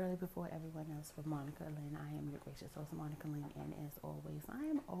 You're up early before everyone else with Monica Lynn. I am your gracious host, Monica Lynn, and as always, I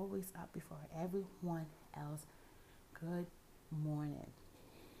am always up before everyone else. Good morning.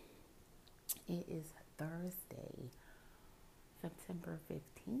 It is Thursday, September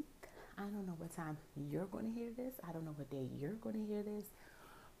 15th. I don't know what time you're going to hear this. I don't know what day you're going to hear this,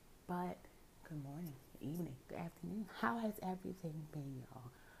 but good morning, good evening, good afternoon. How has everything been,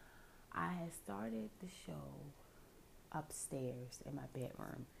 y'all? I had started the show upstairs in my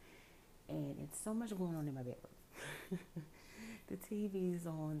bedroom, and it's so much going on in my bedroom. The TV's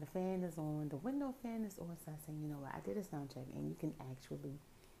on, the fan is on, the window fan is on. So I said, you know what? I did a sound check, and you can actually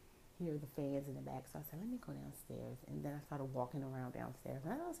hear the fans in the back. So I said, let me go downstairs, and then I started walking around downstairs.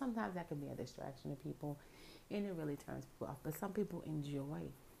 And I know sometimes that can be a distraction to people, and it really turns people off. But some people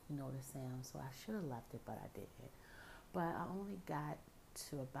enjoy, the sound. So I should have left it, but I didn't. But I only got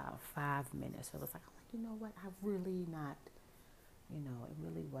to about 5 minutes. So it was like, I'm like, you know what? I really not, it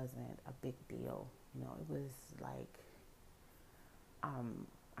really wasn't a big deal. It was like,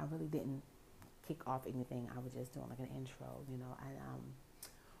 I really didn't kick off anything. I was just doing like an intro, and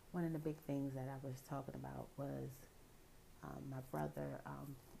one of the big things that I was talking about was my brother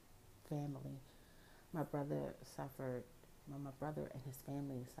family. My brother and his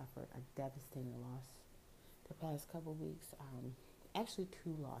family suffered a devastating loss the past couple of weeks. Actually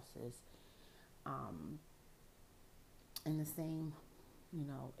 2 losses in the same,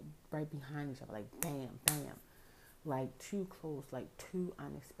 right behind each other, like bam, bam, like 2 close, like 2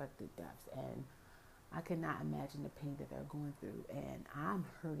 unexpected deaths. And I cannot imagine the pain that they're going through. And I'm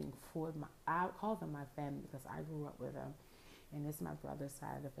hurting for I call them my family because I grew up with them. And it's my brother's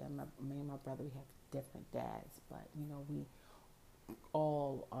side of the family. Me and my brother, we have different dads, but, we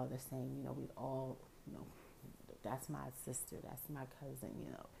all are the same. We all, that's my sister, that's my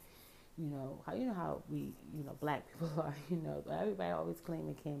cousin, how we, black people are, everybody always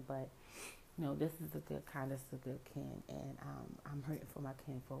claiming kin, but, this is a good kind, this is a good kin. And I'm hurting for my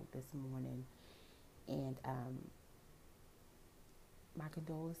kinfolk this morning. And my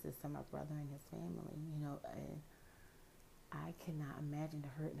condolences to my brother and his family, and I cannot imagine the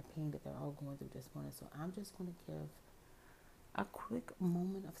hurt and the pain that they're all going through this morning. So I'm just going to give a quick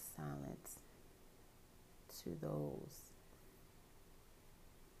moment of silence to those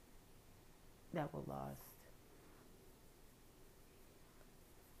that were lost.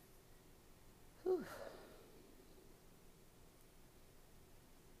 Whew.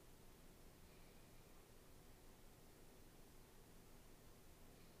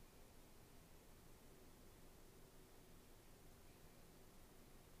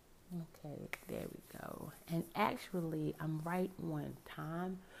 Okay, there we go. And actually, I'm right on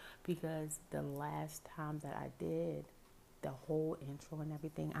time because the last time that I did the whole intro and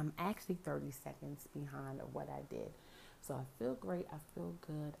everything, I'm actually 30 seconds behind of what I did. So I feel great. I feel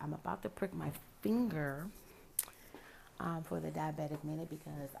good. I'm about to prick my finger for the diabetic minute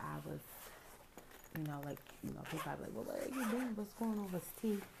because I was, people probably like, well, what are you doing? What's going on with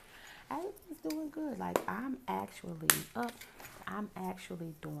teeth? Everything's doing good. Like, I'm actually doing well. I'm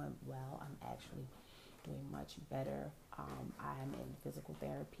actually doing much better. I'm in physical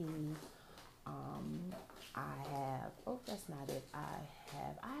therapy. That's not it. I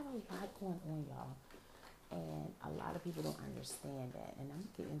have a lot going on, y'all. And a lot of people don't understand that. And I'm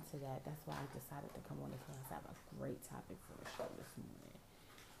getting into that. That's why I decided to come on because I have a great topic for the show this morning.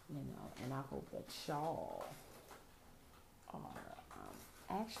 And I hope that y'all are,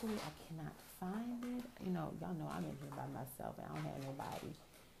 actually, I cannot find it. Y'all know I'm in here by myself and I don't have nobody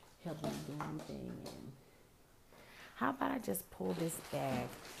helping me do anything. And how about I just pull this bag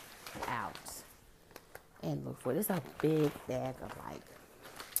out and look for it. It's a big bag of like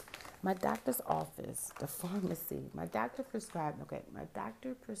my doctor's office, the pharmacy. My doctor prescribed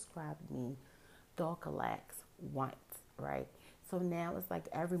me Dulcolax once, right? So now it's like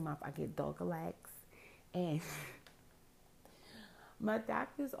every month I get Dulcolax, and my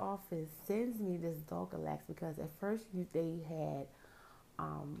doctor's office sends me this Dulcolax because at first you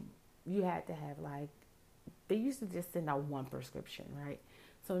had to have like, they used to just send out one prescription, right?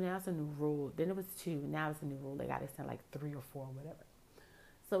 So now it's a new rule. Then it was two. Now it's a new rule. They got to send like three or four, whatever.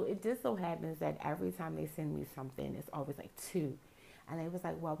 So it just so happens that every time they send me something, it's always like two. And they was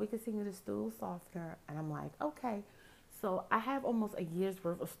like, well, we can send you the stool softener. And I'm like, okay. So I have almost a year's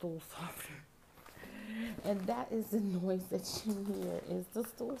worth of stool softener. And that is the noise that you hear is the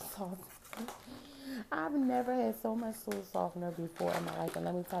stool softener. I've never had so much stool softener before in my life. And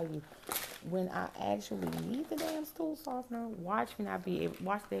let me tell you, when I actually need the damn stool softener, watch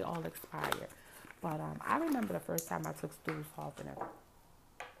they all expire. But I remember the first time I took stool softener.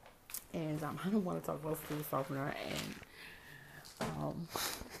 And I don't want to talk about stool softener. And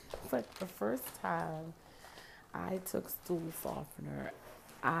but the first time I took stool softener,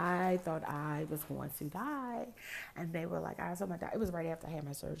 I thought I was going to die. And they were like, I told my doctor, it was right after I had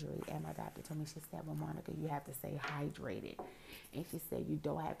my surgery. And my doctor told me, she said, well, Monica, you have to stay hydrated. And she said, you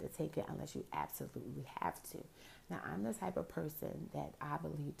don't have to take it unless you absolutely have to. Now, I'm the type of person that I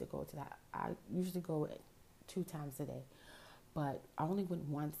believe to go to that. I usually go 2 times a day. But I only went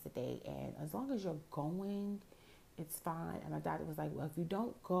once a day. And as long as you're going, it's fine. And my doctor was like, well, if you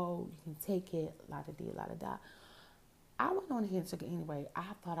don't go, you can take it, la-da-dee, la-da-da. I went on here and took it anyway. I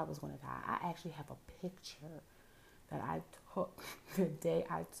thought I was going to die. I actually have a picture that I took the day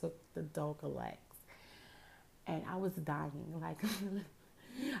I took the Dulcolax. And I was dying. Like,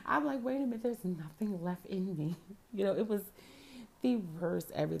 I'm like, wait a minute, there's nothing left in me. You know, it was the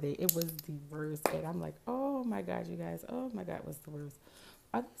worst everything. It was the worst. And I'm like, oh my God, you guys. Oh my God, it was the worst.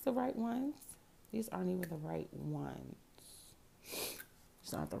 Are these the right ones? These aren't even the right ones.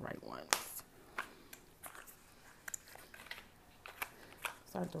 These aren't the right ones.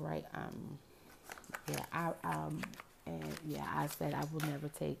 These aren't the right, I said I will never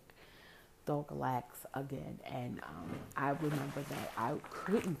take Dulcolax again. And I remember that I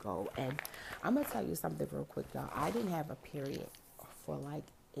couldn't go. And I'm going to tell you something real quick, y'all. I didn't have a period for like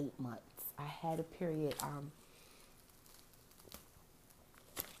 8 months. I had a period, I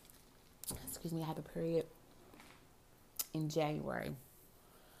had a period in January.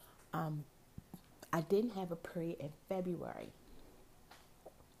 I didn't have a period in February.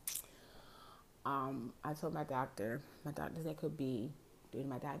 I told my doctor said it could be due to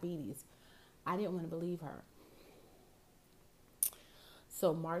my diabetes. I didn't want to believe her.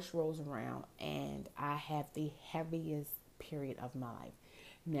 So March rolls around and I have the heaviest period of my life.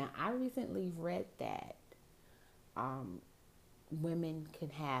 Now, I recently read that women can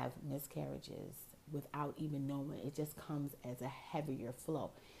have miscarriages without even knowing. It just comes as a heavier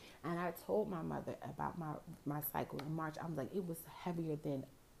flow. And I told my mother about my cycle in March. I was like, it was heavier than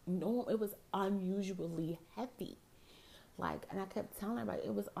normal. It was unusually heavy. Like, and I kept telling her about it.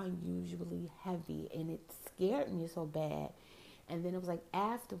 It was unusually heavy, and it scared me so bad. And then it was like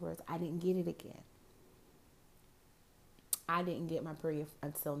afterwards, I didn't get it again. I didn't get my period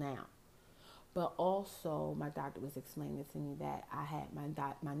until now. But also, my doctor was explaining to me that I had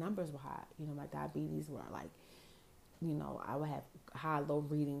my numbers were high. You know, my diabetes were like, you know, I would have high, low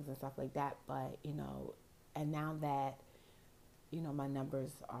readings and stuff like that. But, you know, and now that, you know, my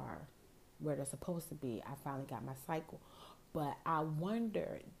numbers are where they're supposed to be, I finally got my cycle. But I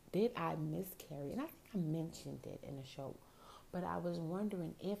wonder, did I miscarry? And I think I mentioned it in the show. But I was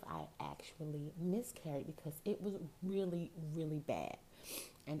wondering if I actually miscarried because it was really, really bad.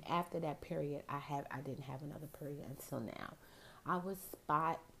 And after that period, I didn't have another period until now. I was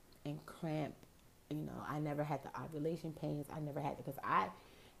spot and cramp. You know, I never had the ovulation pains. I never had it because I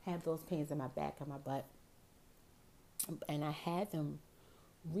had those pains in my back and my butt. And I had them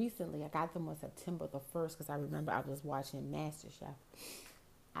recently. I got them on September the 1st because I remember I was watching MasterChef.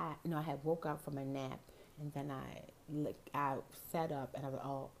 I had woke up from a nap and then I sat up and I was like,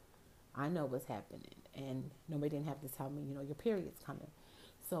 oh, I know what's happening. And nobody didn't have to tell me, you know, your period's coming.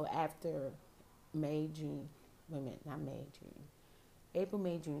 So after April, May,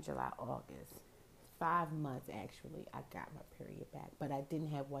 June, July, August, 5 months actually, I got my period back. But I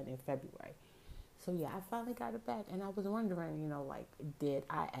didn't have one in February. So yeah, I finally got it back. And I was wondering, you know, like, did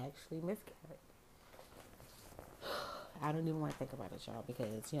I actually miscarry? I don't even want to think about it, y'all,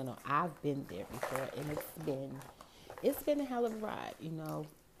 because, you know, I've been there before and it's been a hell of a ride, you know.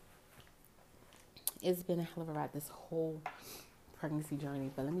 It's been a hell of a ride, this whole pregnancy journey.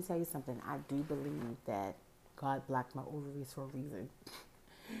 But let me tell you something. I do believe that God blocked my ovaries for a reason.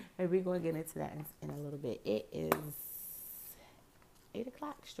 And we're going to get into that in a little bit. It is 8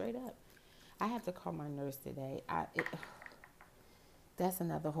 o'clock straight up. I have to call my nurse today. That's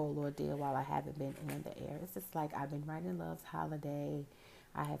another whole ordeal while I haven't been in the air. It's just like I've been writing Love's Holiday.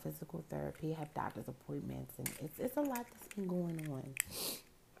 I have physical therapy. I have doctor's appointments. And it's a lot that's been going on.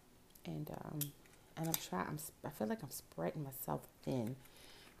 And I feel like I'm spreading myself thin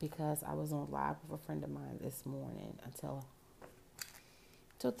because I was on live with a friend of mine this morning until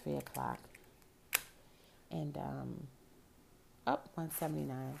 3 o'clock. And, up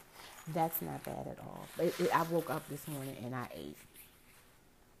 179. That's not bad at all. I woke up this morning and I ate.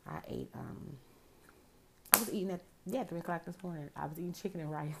 I was eating at 3 o'clock this morning. I was eating chicken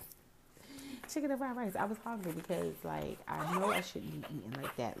and rice. Chicken and fried rice. I was hungry because, like, I know I shouldn't be eating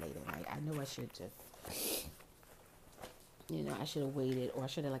like that late at night. I know I should just, I should have waited, or I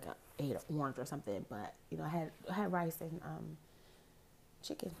should have ate an orange or something. But I had rice and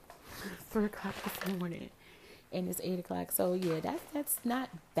chicken. 3 o'clock this morning, and it's 8 o'clock. So yeah, that's not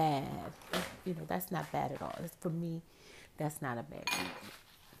bad. That's not bad at all. For me, that's not a bad reading.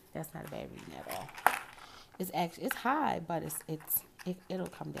 That's not a bad reading at all. It's high, but it'll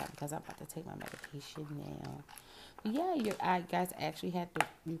come down because I'm about to take my medication now. Yeah, you guys actually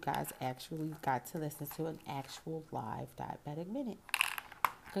got to listen to an actual live diabetic minute.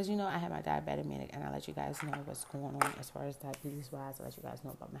 Because, I have my diabetic minute, and I let you guys know what's going on as far as diabetes-wise. I let you guys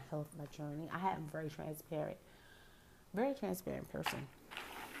know about my health, my journey. I am a very transparent person.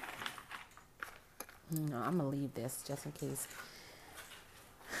 I'm going to leave this just in case.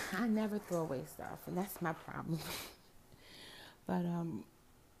 I never throw away stuff, and that's my problem. But,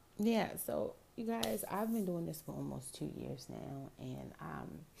 yeah, so, you guys, I've been doing this for almost 2 years now, and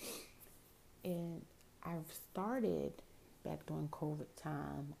I've started back during COVID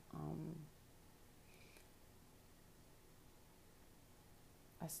time.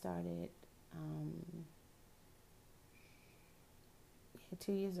 I started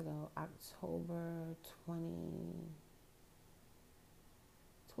 2 years ago, October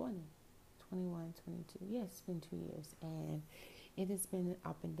 2020, 21, 22. Yeah, it's been 2 years, and it has been an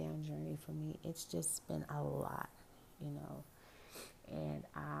up and down journey for me. It's just been a lot, and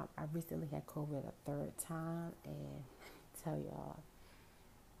I recently had COVID a third time, and tell y'all,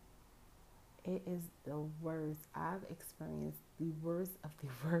 it is the worst. I've experienced the worst of the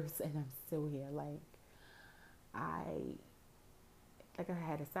worst, and I'm still here. I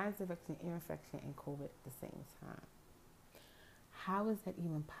had a sinus infection, ear infection, and COVID at the same time. How is that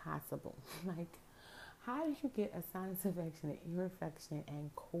even possible? How did you get a sinus infection, an ear infection,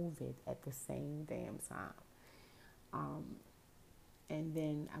 and COVID at the same damn time? And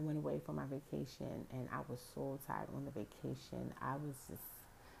then I went away for my vacation, and I was so tired on the vacation. I was just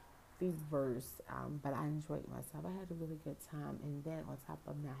the worst, but I enjoyed myself. I had a really good time. And then on top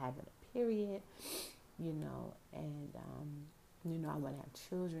of not having a period, and, I want to have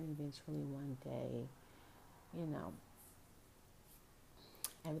children eventually one day,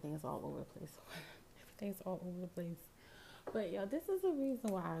 everything is all over the place. Everything's all over the place. But, y'all, this is the reason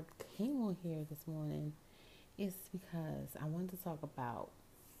why I came on here this morning. It's because I wanted to talk about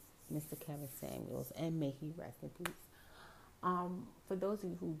Mr. Kevin Samuels, and may he rest in peace. For those of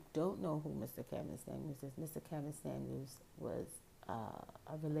you who don't know who Mr. Kevin Samuels is, Mr. Kevin Samuels was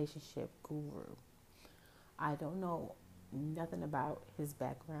a relationship guru. I don't know nothing about his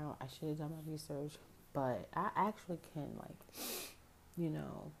background. I should have done my research, but I actually can,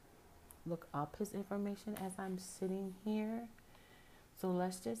 look up his information as I'm sitting here. So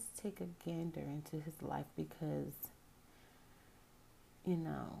let's just take a gander into his life because,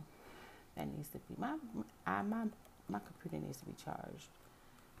 that needs to be my computer needs to be charged.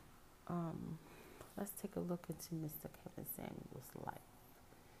 Let's take a look into Mr. Kevin Samuels' life.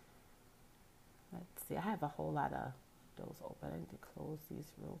 Let's see. I have a whole lot of those open. I need to close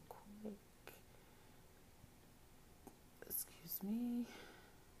these real quick. Excuse me.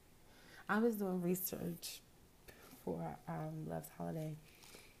 I was doing research for Love's Holiday,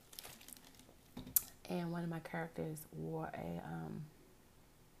 and one of my characters wore a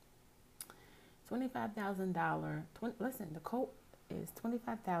 $25,000. Listen, the coat is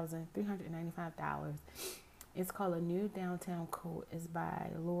 $25,395. It's called A New Downtown Coat. It's by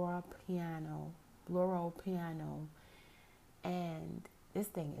Loro Piana, and this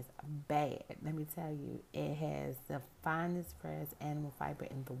thing is bad. Let me tell you, it has the finest pressed animal fiber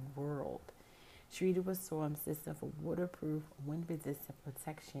in the world. Treated with storm system for waterproof, wind-resistant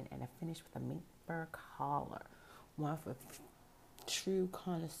protection, and a finish with a mink fur collar. One for true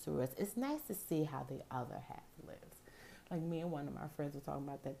connoisseurs. It's nice to see how the other half lives. Like me and one of my friends were talking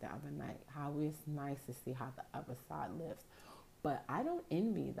about that the other night, how it's nice to see how the other side lives. But I don't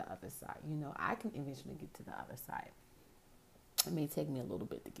envy the other side. You know, I can eventually get to the other side. It may take me a little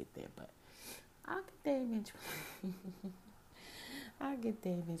bit to get there, but I'll get there eventually. I'll get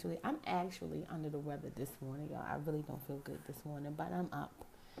there eventually. I'm actually under the weather this morning, y'all. I really don't feel good this morning, but I'm up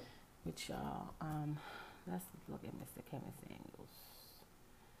with y'all. Let's look at Mr. Kevin Samuels.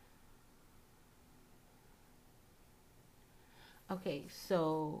 Okay,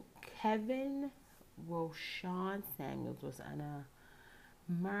 so Kevin Roshan Samuels was an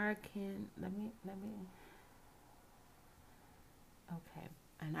American. Let me. Okay,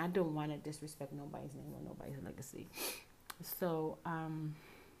 and I don't want to disrespect nobody's name or nobody's legacy. So,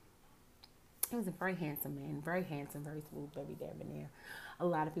 he was a very handsome man, very handsome, very smooth, very debonair. A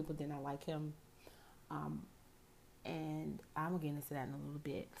lot of people did not like him. Um, and I'm going to get into that in a little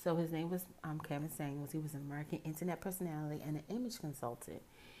bit. So his name was Kevin Samuels. He was an American internet personality and an image consultant.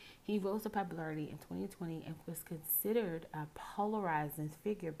 He rose to popularity in 2020 and was considered a polarizing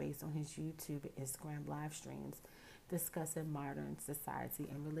figure based on his YouTube and Instagram live streams discussing modern society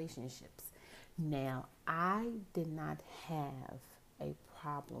and relationships. Now, I did not have a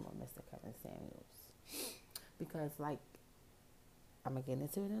problem with Mr. Kevin Samuels because, like, I'm going to get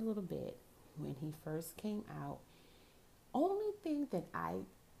into it in a little bit. When he first came out, only thing that I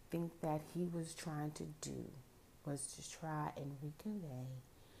think that he was trying to do was to try and reconvey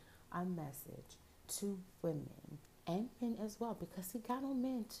a message to women and men as well, because he got on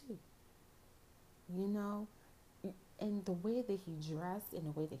men too. You know, and the way that he dressed and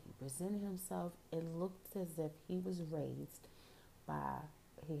the way that he presented himself, it looked as if he was raised by,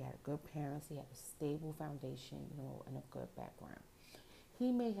 he had good parents, he had a stable foundation, you know, and a good background.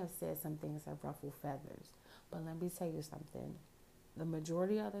 He may have said some things that ruffle feathers, but let me tell you something. The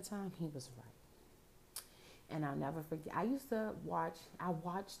majority of the time, he was right. And I'll never forget. I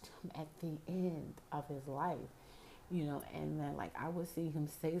watched him at the end of his life, you know, and then, like, I would see him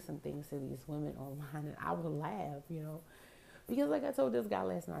say some things to these women online, and I would laugh, you know, because, like I told this guy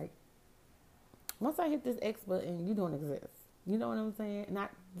last night, once I hit this X button, you don't exist. You know what I'm saying?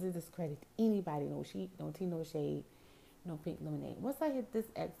 Not to discredit anybody, no tea, no shade, no pink lemonade. Once I hit this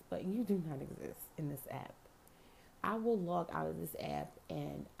X button, you do not exist in this app. I will log out of this app,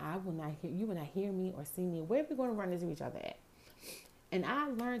 and I will not hear you. Will not hear me or see me. Where are we going to run into each other at? And I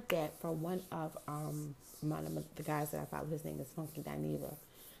learned that from one of the guys that I follow. His name is Funky Dineva.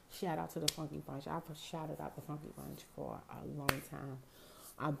 Shout out to the Funky Bunch. I've shouted out the Funky Bunch for a long time.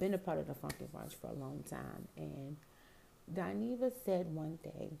 I've been a part of the Funky Bunch for a long time. And Dineva said one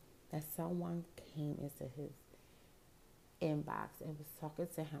day that someone came into his inbox and was talking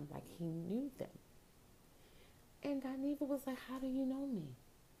to him like he knew them. And Dineva was like, how do you know me?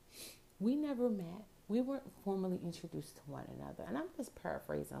 We never met. We weren't formally introduced to one another. And I'm just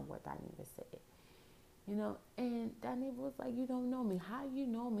paraphrasing what Dineva said. You know, and Dineva was like, you don't know me. How do you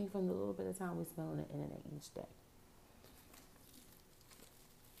know me from the little bit of time we spend on the internet each day?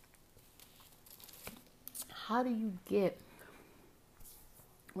 How do you get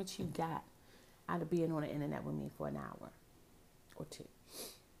what you got out of being on the internet with me for an hour or two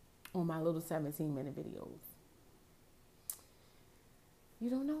on my little 17-minute videos? You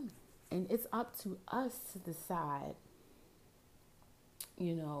don't know me. And it's up to us to decide,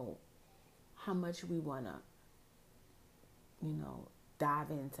 you know, how much we want to, you know, dive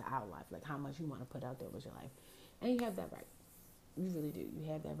into our life. Like how much you want to put out there with your life. And you have that right. You really do.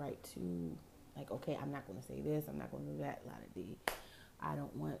 You have that right to, like, okay, I'm not going to say this. I'm not going to do that. La da dee. I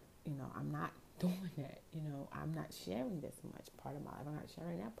don't want, you know, I'm not doing that. You know, I'm not sharing this much part of my life. I'm not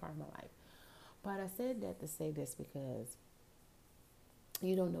sharing that part of my life. But I said that to say this because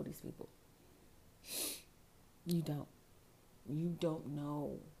you don't know these people. You don't. You don't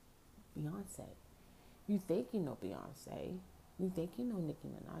know Beyonce. You think you know Beyonce. You think you know Nicki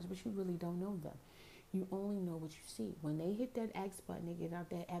Minaj, but you really don't know them. You only know what you see. When they hit that X button, they get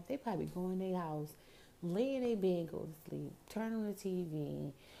out that app, they probably go in their house, lay in their bed, go to sleep, turn on the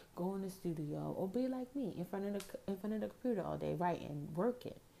TV, go in the studio, or be like me, in front of the computer all day, writing,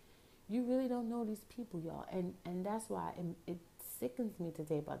 working. You really don't know these people, y'all. And that's why it sickens me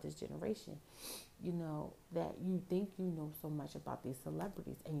today about this generation, you know, that you think you know so much about these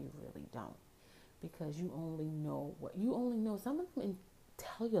celebrities and you really don't, because you only know what you only know. Some of them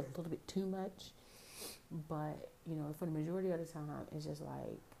tell you a little bit too much, but you know, for the majority of the time, it's just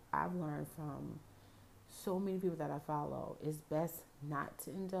like I've learned from so many people that I follow, it's best not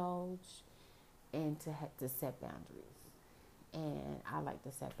to indulge and to set boundaries. And I like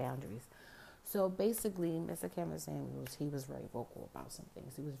to set boundaries. So basically, Mr. Kevin Samuels, he was very vocal about some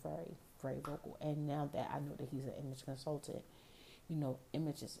things. He was very, very vocal. And now that I know that he's an image consultant,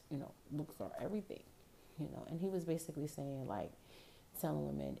 images, looks are everything, And he was basically saying, like, telling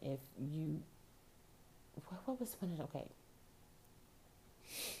women if you, what was one of the, okay.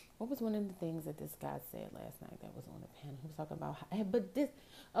 What was one of the things that this guy said last night that was on the panel? He was talking about, but this,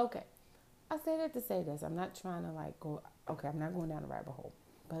 okay. I say that to say this. I'm not trying to I'm not going down the rabbit hole.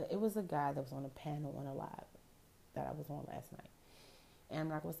 But it was a guy that was on a panel on a live that I was on last night. And I'm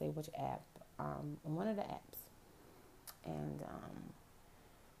not going to say which app. One of the apps. And,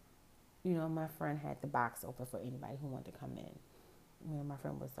 my friend had the box open for anybody who wanted to come in. My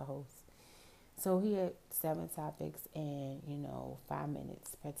friend was the host. So he had 7 topics and, 5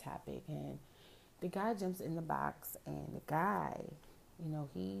 minutes per topic. And the guy jumps in the box and the guy,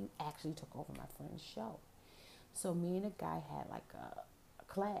 he actually took over my friend's show. So me and the guy had like a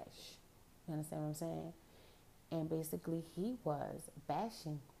clash. You understand what I'm saying? And basically he was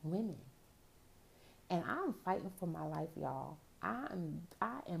bashing women. And I'm fighting for my life, y'all. I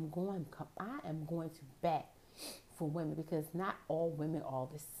am going to bat for women because not all women are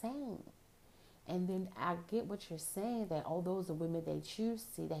the same. And then I get what you're saying, that all those are women that you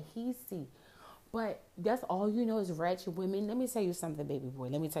see, that he see. But that's all you know is ratchet women. Let me tell you something, baby boy.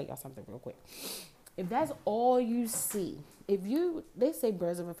 Let me tell y'all something real quick. If that's all you see, they say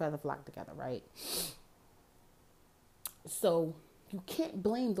birds of a feather flock together, right? So you can't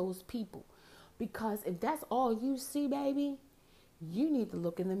blame those people, because if that's all you see, baby, you need to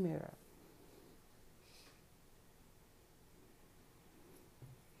look in the mirror.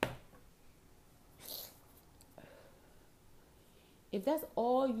 If that's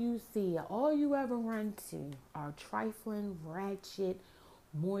all you see, all you ever run to are trifling, ratchet,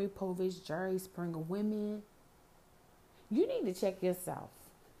 Maury Povich, Jerry Springer women, you need to check yourself.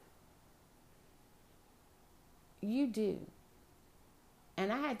 You do.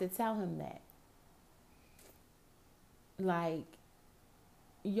 And I had to tell him that. Like,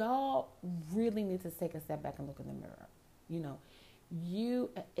 y'all really need to take a step back and look in the mirror.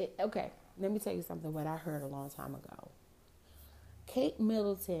 Okay, let me tell you something, what I heard a long time ago. Kate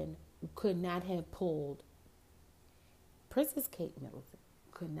Middleton could not have pulled, Princess Kate Middleton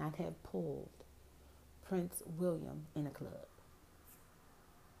could not have pulled Prince William in a club.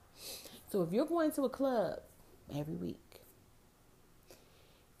 So if you're going to a club every week,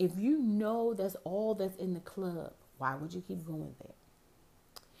 if you know that's all that's in the club, why would you keep going there?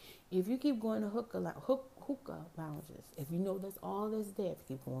 If you keep going to hookah lounges, if you know that's all that's there, if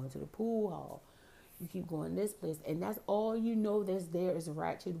you keep going to the pool hall, you keep going this place, and that's all you know that's there is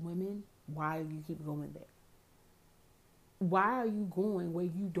ratchet women, why do you keep going there? Why are you going where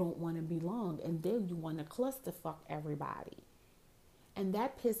you don't want to belong? And then you want to clusterfuck everybody. And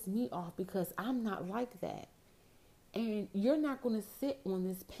that pissed me off because I'm not like that. And you're not going to sit on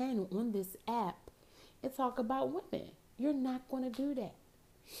this panel, on this app, and talk about women. You're not going to do that.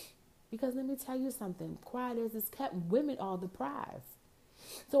 Because let me tell you something. Quiet as it's kept, women are the prize.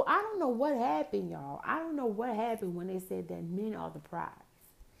 So I don't know what happened, y'all. I don't know what happened when they said that men are the prize.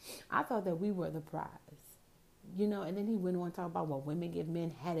 I thought that we were the prize. And then he went on to talk about, well, women give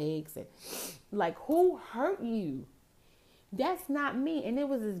men headaches. And like, who hurt you? That's not me. And it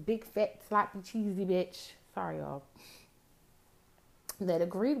was this big, fat, sloppy, cheesy bitch. Sorry, y'all. That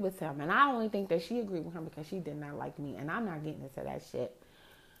agreed with him. And I only think that she agreed with him because she did not like me. And I'm not getting into that shit.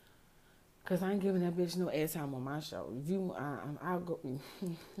 Because I ain't giving that bitch no airtime on my show. I'll go.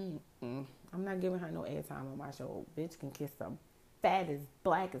 I'm not giving her no airtime on my show. Bitch can kiss the fattest,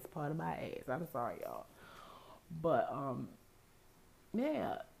 blackest part of my ass. I'm sorry, y'all. But,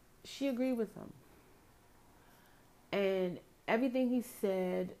 yeah, she agreed with him. And everything he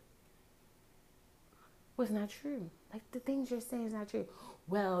said was not true. Like, the things you're saying is not true.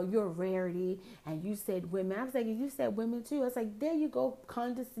 Well, you're a rarity, and you said women. I was like, you said women too. I was like, there you go,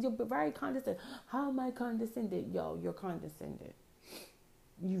 you're very condescending. How am I condescending? Yo, you're condescending.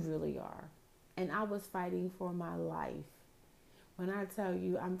 You really are. And I was fighting for my life. When I tell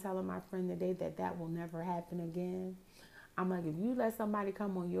you, I'm telling my friend today that will never happen again. I'm like, if you let somebody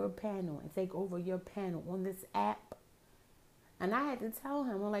come on your panel and take over your panel on this app, and I had to tell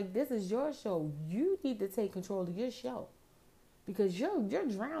him, I'm like, this is your show. You need to take control of your show. Because you're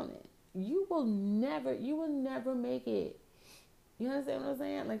drowning. You will never make it. You understand what I'm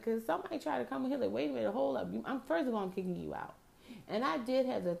saying? Like, because somebody try to come in here, like, wait a minute, hold up. First of all, I'm kicking you out. And I did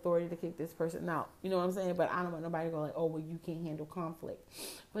have the authority to kick this person out. You know what I'm saying? But I don't want nobody to go like, oh, well, you can't handle conflict.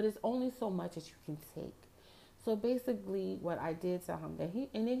 But it's only so much that you can take. So basically what I did tell him,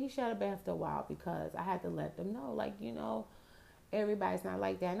 and then he shut up after a while because I had to let them know, like, Everybody's not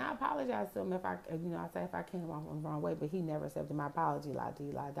like that. And I apologize to him if I say if I came off in the wrong way, but he never accepted my apology. I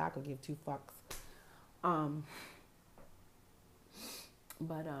could give two fucks. Um,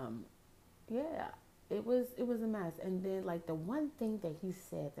 but yeah, it was a mess. And then like the one thing that he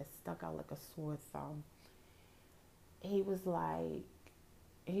said that stuck out like a sore thumb, he was like,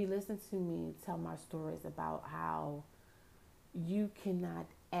 he listened to me tell my stories about how you cannot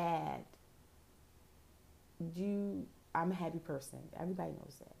add you. I'm a happy person. Everybody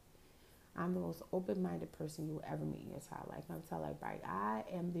knows that. I'm the most open-minded person you will ever meet in your entire life. I'm telling everybody, I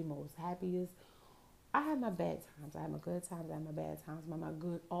am the most happiest. I have my bad times. I have my good times. I have my bad times. But my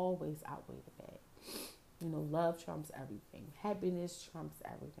good always outweigh the bad. You know, love trumps everything. Happiness trumps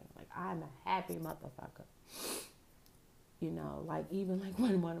everything. Like, I'm a happy motherfucker. You know, like, even like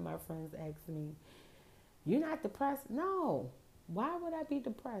when one of my friends asked me, you're not depressed? No. Why would I be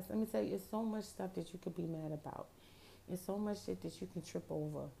depressed? Let me tell you, it's so much stuff that you could be mad about. It's so much shit that you can trip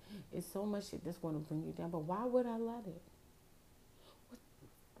over. It's so much shit that's going to bring you down. But why would I let it?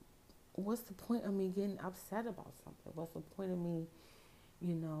 What's the point of me getting upset about something? What's the point of me,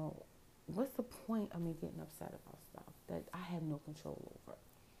 you know, what's the point of me getting upset about stuff that I have no control over?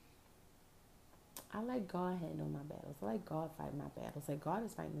 I let God handle my battles. I let God fight my battles. Like, God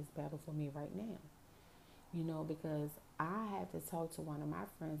is fighting this battle for me right now. You know, because I had to talk to one of my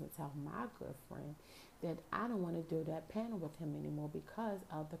friends and tell my good friend that I don't want to do that panel with him anymore because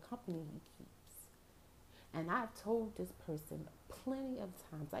of the company he keeps. And I've told this person plenty of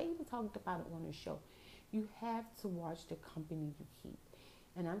times. I even talked about it on the show. You have to watch the company you keep.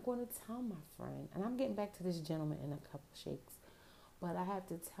 And I'm going to tell my friend, and I'm getting back to this gentleman in a couple shakes, but I have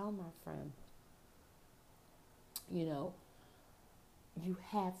to tell my friend, you know, you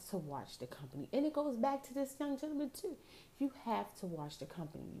have to watch the company. And it goes back to this young gentleman too. You have to watch the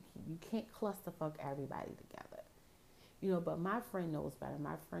company you keep. You can't clusterfuck everybody together. You know, but my friend knows better.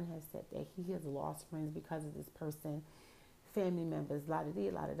 My friend has said that he has lost friends because of this person, family members, la-da-dee,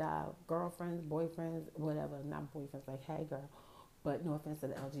 girlfriends, boyfriends, whatever. Not boyfriends like, hey girl. But no offense to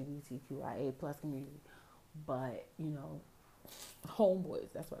the LGBTQIA plus community. But, you know, homeboys,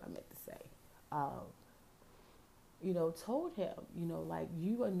 that's what I meant to say. You know, told him, you know, like,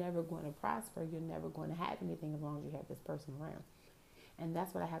 you are never going to prosper. You're never going to have anything as long as you have this person around. And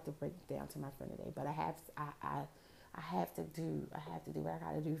that's what I have to break down to my friend today. But I have to do what I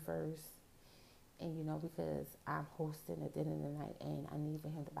got to do first. And, you know, because I'm hosting at the end of the night and I need for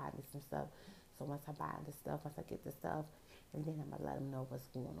him to buy me some stuff. So once I buy the stuff, once I get the stuff, and then I'm going to let him know what's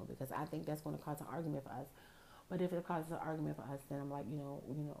going on. Because I think that's going to cause an argument for us. But if it causes an argument for us, then I'm like,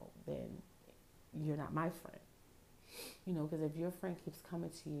 then you're not my friend. You know, because if your friend keeps coming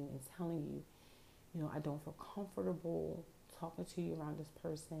to you and telling you, you know, I don't feel comfortable talking to you around this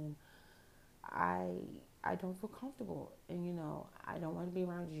person, I don't feel comfortable, and you know, I don't want to be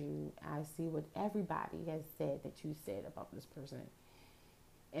around you. I see what everybody has said that you said about this person,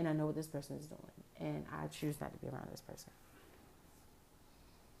 and I know what this person is doing, and I choose not to be around this person.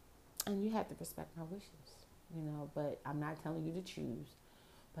 And you have to respect my wishes, you know, but I'm not telling you to choose,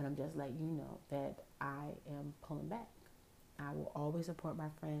 but I'm just letting you know that I am pulling back. I will always support my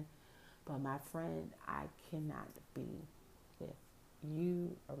friend, but my friend, I cannot be with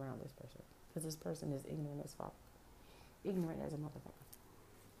you around this person. Because this person is ignorant as fuck. Ignorant as a motherfucker.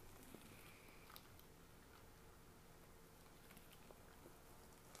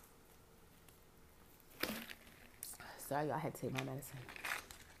 Sorry, I had to take my medicine.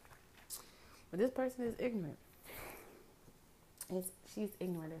 But this person is ignorant. She's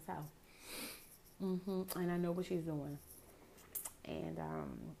ignorant as hell. And I know what she's doing. And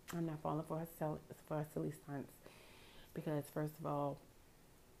I'm not falling for her silly stunts. Because first of all,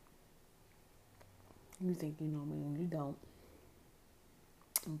 you think you know me and you don't.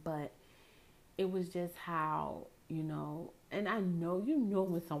 But it was just how, you know, and I know, you know,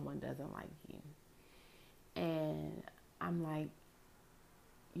 when someone doesn't like you. And I'm like,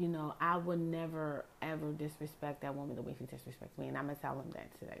 you know, I would never, ever disrespect that woman the way she disrespects me. And I'm going to tell him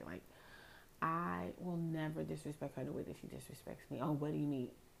that today. Like, I will never disrespect her the way that she disrespects me. Oh, what do you need?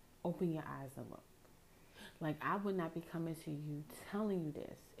 Open your eyes and look. Like, I would not be coming to you telling you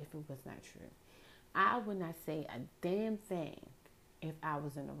this if it was not true. I would not say a damn thing if I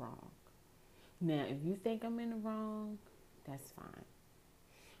was in the wrong. Now, if you think I'm in the wrong, that's fine.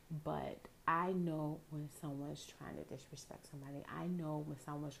 But I know when someone's trying to disrespect somebody. I know when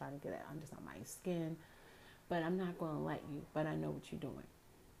someone's trying to get under somebody's skin. But I'm not going to let you. But I know what you're doing.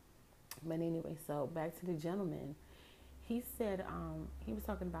 But anyway, so back to the gentleman. He said he was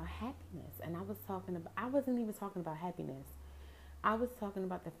talking about happiness. And I wasn't even talking about happiness. I was talking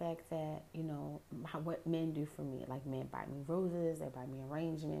about the fact that, you know, what men do for me. Like, men buy me roses, they buy me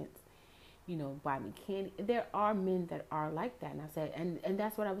arrangements, you know, buy me candy. There are men that are like that. And I said, and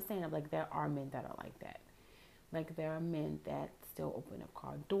that's what I was saying. I'm like, there are men that are like that. Like, there are men that still open up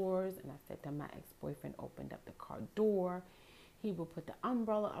car doors. And I said that my ex-boyfriend opened up the car door. He would put the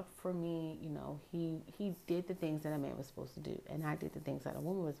umbrella up for me. You know, he did the things that a man was supposed to do. And I did the things that a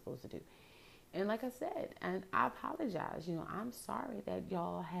woman was supposed to do. And like I said, and I apologize, you know, I'm sorry that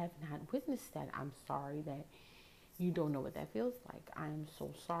y'all have not witnessed that. I'm sorry that you don't know what that feels like. I am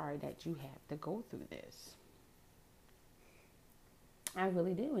so sorry that you have to go through this. I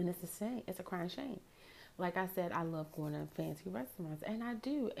really do. And it's a shame. It's a crying shame. Like I said, I love going to fancy restaurants. And I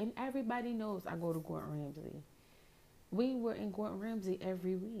do. And everybody knows I go to Gordon Ramsay. We were in Gordon Ramsay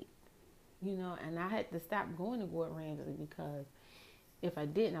every week, you know, and I had to stop going to Gordon Ramsay because if I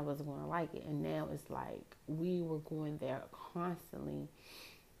didn't, I wasn't going to like it. And now it's like we were going there constantly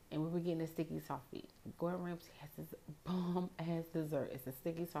and we were getting a sticky toffee. Gordon Ramsay has this bomb ass dessert. It's a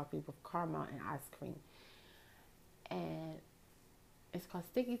sticky toffee with caramel and ice cream. And it's called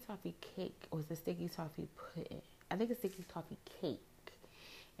sticky toffee cake, or it's a sticky toffee pudding. I think it's sticky toffee cake.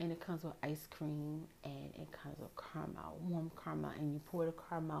 And it comes with ice cream and it comes with caramel, warm caramel. And you pour the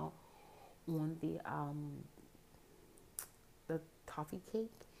caramel on the toffee cake,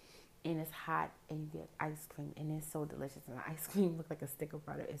 and it's hot, and you get ice cream, and it's so delicious. And the ice cream looks like a stick of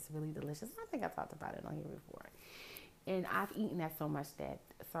butter. It's really delicious. I think I talked about it on here before. And I've eaten that so much that,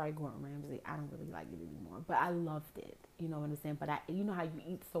 sorry, Gordon Ramsay, I don't really like it anymore. But I loved it. You know what I'm saying? But you know how you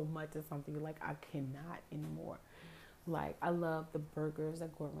eat so much of something, you're like, I cannot anymore. Like, I love the burgers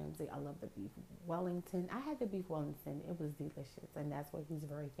at Gordon Ramsay. I love the beef Wellington. I had the beef Wellington. It was delicious, and that's what he's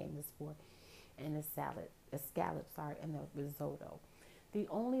very famous for. And the scallop, sorry, and the risotto. The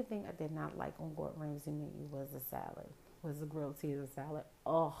only thing I did not like on Gordon Ramsay menu was the salad, was the grilled Caesar salad.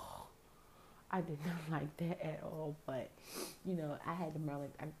 Oh, I did not like that at all. But, you know, I had the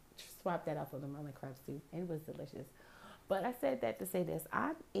Maryland, I swapped that out for the Maryland crab soup, and it was delicious. But I said that to say this,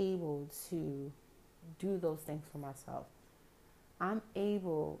 I'm able to do those things for myself. I'm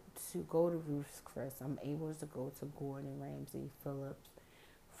able to go to Ruth's Chris. I'm able to go to Gordon Ramsay, Phillips,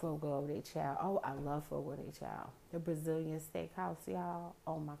 Fogo de Chao. Oh, I love Fogo de Chao. The Brazilian steakhouse, y'all.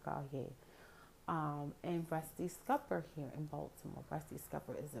 Oh my God, yeah. And Rusty Scupper here in Baltimore. Rusty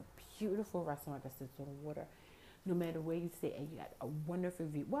Scupper is a beautiful restaurant that sits on the water. No matter where you sit, and you got a wonderful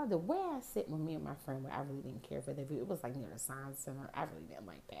view. Well, the way I sit with me and my friend, I really didn't care for the view. It was like near the Science Center. I really didn't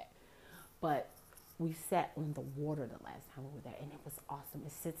like that. But we sat on the water the last time we were there, and it was awesome.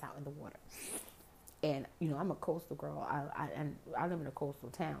 It sits out in the water. And, you know, I'm a coastal girl. I live in a coastal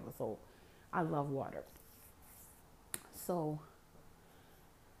town, so I love water. So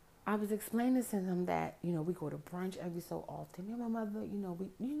I was explaining to them that, you know, we go to brunch every so often. Me and my mother, you know, we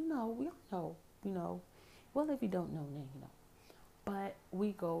all know, you know. Well, if you don't know, then you know. But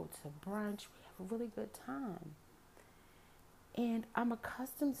we go to brunch. We have a really good time. And I'm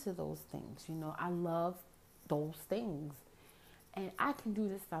accustomed to those things. You know, I love those things. And I can do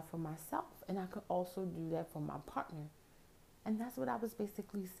this stuff for myself. And I could also do that for my partner. And that's what I was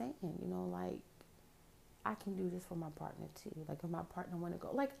basically saying. You know, like, I can do this for my partner too. Like, if my partner want to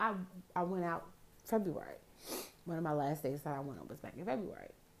go. Like, I went out February. One of my last days that I went out was back in February.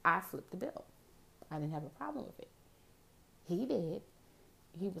 I flipped the bill. I didn't have a problem with it. He did.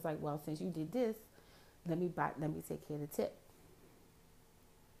 He was like, well, since you did this, let me take care of the tip.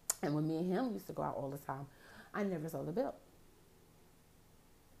 And when me and him used to go out all the time, I never saw the bill.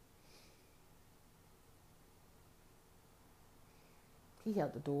 He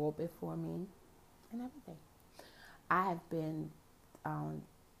held the door open for me and everything. I have been on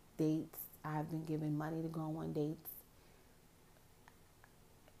dates. I have been given money to go on dates.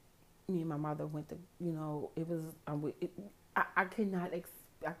 Me and my mother went to, you know, it was, I cannot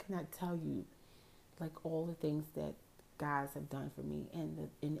tell you, like, all the things that guys have done for me. And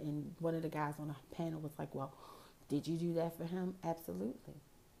one of the guys on the panel was like, well, did you do that for him? Absolutely.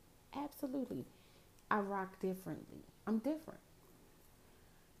 Absolutely. I rock differently. I'm different.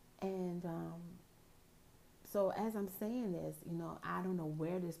 And so as I'm saying this, you know, I don't know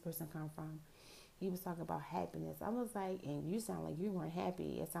where this person come from. He was talking about happiness. I was like, and you sound like you weren't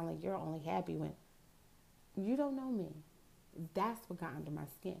happy. It sounds like you're only happy when you don't know me. That's what got under my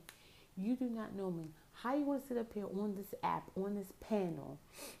skin. You do not know me. How you want to sit up here on this app, on this panel,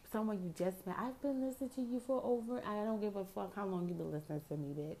 someone you just met? I've been listening to you for I don't give a fuck how long you've been listening to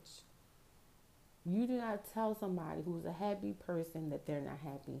me, bitch. You do not tell somebody who's a happy person that they're not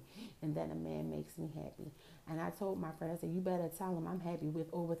happy and that a man makes me happy. And I told my friend, I said, you better tell him I'm happy with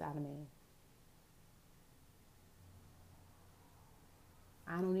or without a man.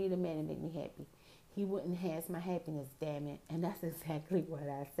 I don't need a man to make me happy. He wouldn't enhance my happiness, damn it. And that's exactly what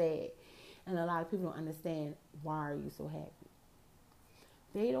I said. And a lot of people don't understand, why are you so happy?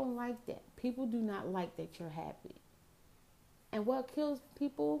 They don't like that. People do not like that you're happy. And what kills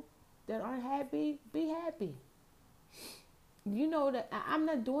people that aren't happy, be happy. You know that I'm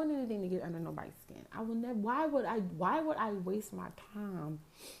not doing anything to get under nobody's skin. I will never. Why would I waste my time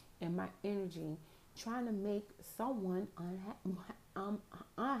and my energy trying to make someone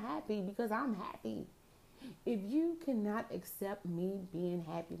unhappy because I'm happy? If you cannot accept me being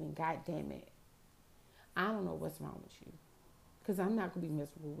happy, then goddamn it, I don't know what's wrong with you. Because I'm not going to be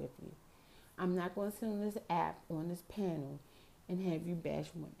miserable with you. I'm not going to sit on this app, on this panel, and have you bash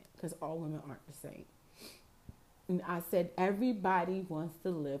women. Because all women aren't the same. And I said everybody wants to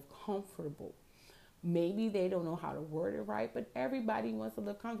live comfortable. Maybe they don't know how to word it right, but everybody wants to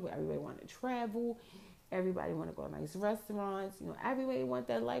live comfortable. Everybody wants to travel. Everybody wants to go to nice restaurants. Everybody wants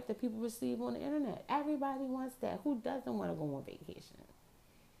that life that people receive on the internet. Everybody wants that. Who doesn't want to go on vacation?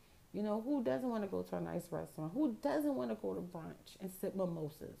 Who doesn't want to go to a nice restaurant? Who doesn't want to go to brunch and sip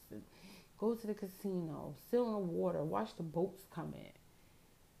mimosas and go to the casino, sit on the water, watch the boats come in?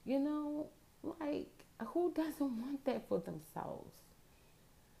 Who doesn't want that for themselves?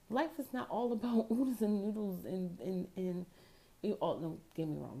 Life is not all about oodles and noodles and don't get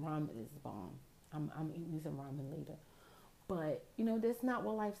me wrong, ramen is bomb. I'm eating some ramen later. But, that's not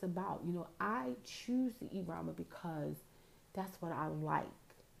what life's about. I choose to eat ramen because that's what I like.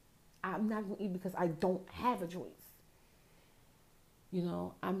 I'm not going to eat because I don't have a choice.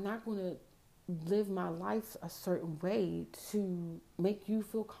 I'm not going to live my life a certain way to make you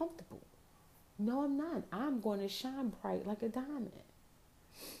feel comfortable. No, I'm not. I'm going to shine bright like a diamond.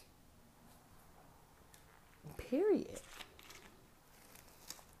 Period.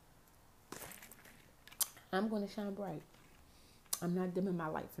 I'm going to shine bright. I'm not dimming my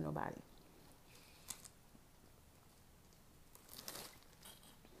light for nobody.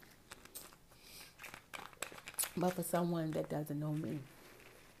 But for someone that doesn't know me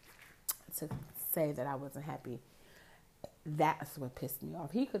to say that I wasn't happy, that's what pissed me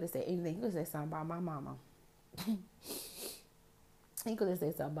off. He could have said anything. He could have said something about my mama. He could have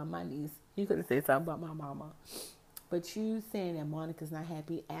said something about my niece. He could have said something about my mama. But you saying that Monica's not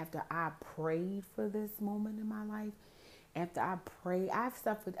happy after I prayed for this moment in my life, after I prayed, I've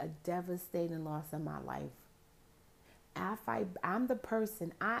suffered a devastating loss in my life. I'm the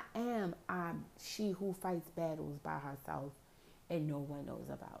person, I'm she who fights battles by herself and no one knows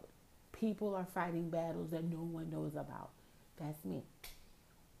about. People are fighting battles that no one knows about. That's me.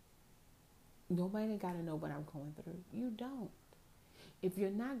 Nobody got to know what I'm going through. You don't. If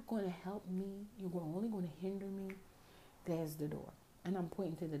you're not going to help me, you're only going to hinder me. There's the door. And I'm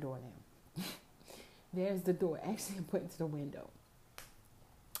pointing to the door now. There's the door. Actually, I'm pointing to the window.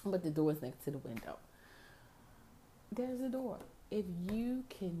 But the door is next to the window. There's the door. If you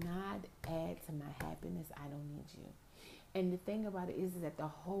cannot add to my happiness, I don't need you. And the thing about it is that the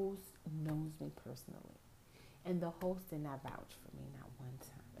host knows me personally. And the host did not vouch for me not one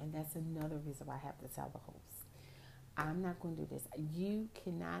time. And that's another reason why I have to tell the host, I'm not going to do this. You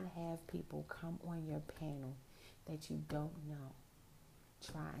cannot have people come on your panel that you don't know.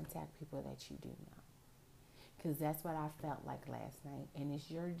 Try and tag people that you do know. Because that's what I felt like last night. And it's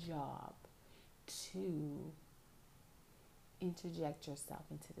your job to interject yourself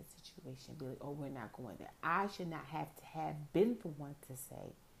into the situation. Be like, oh, we're not going there. I should not have to have been the one to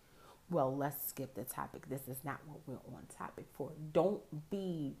say, well, let's skip the topic. This is not what we're on topic for. Don't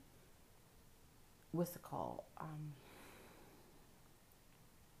be, what's it called?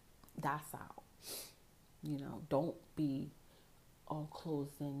 Docile. Don't be all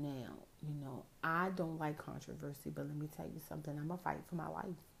closed in now. I don't like controversy, but let me tell you something. I'm going to fight for my life.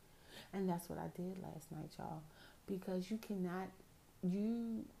 And that's what I did last night, y'all. Because you cannot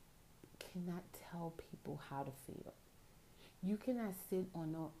tell people how to feel. You cannot sit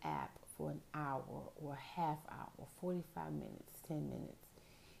on no app for an hour or a half hour, 45 minutes, 10 minutes,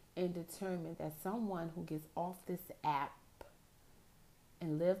 and determine that someone who gets off this app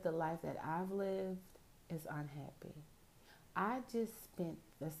and live the life that I've lived is unhappy. I just spent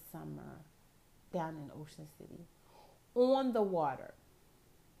the summer down in Ocean City on the water.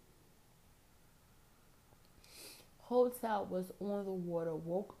 Hotel was on the water,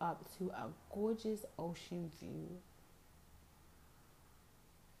 woke up to a gorgeous ocean view.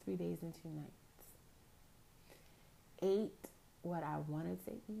 3 days and 2 nights. Ate what I wanted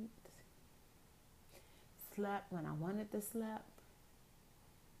to eat. Slept when I wanted to sleep.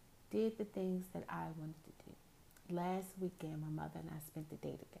 Did the things that I wanted to do. Last weekend, my mother and I spent the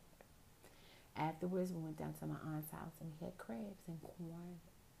day together. Afterwards, we went down to my aunt's house and we had crabs and corn,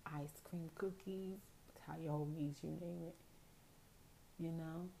 ice cream, cookies, hoagies, you name it. You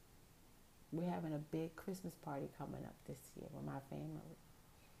know, we're having a big Christmas party coming up this year with my family.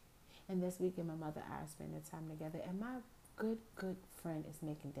 And this weekend, my mother and I are spending time together. And my good friend is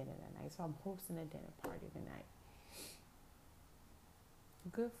making dinner that night. So I'm hosting a dinner party tonight.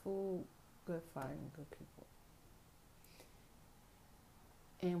 Good food, good fun, good people.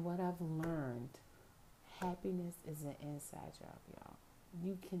 And what I've learned, happiness is an inside job, y'all.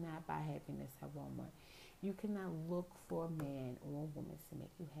 You cannot buy happiness at Walmart. You cannot look for a man or a woman to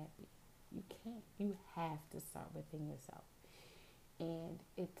make you happy. You can't. You have to start within yourself. And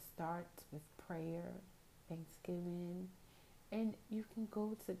it starts with prayer, thanksgiving, and you can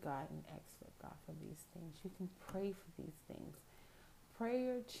go to God and ask for God for these things. You can pray for these things.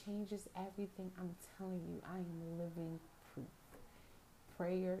 Prayer changes everything. I'm telling you, I am living proof.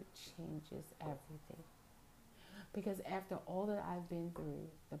 Prayer changes everything. Because after all that I've been through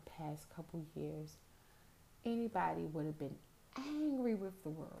the past couple years, anybody would have been angry with the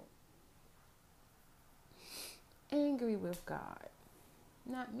world, angry with God,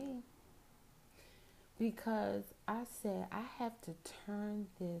 not me. Because I said, I have to turn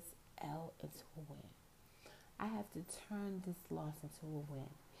this L into a win. I have to turn this loss into a win.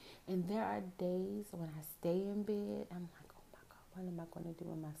 And there are days when I stay in bed, I'm like, oh my God, what am I going to do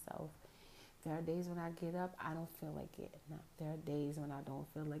with myself? There are days when I get up, I don't feel like getting up. There are days when I don't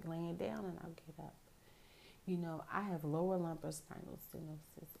feel like laying down and I'll get up. You know, I have lower lumbar spinal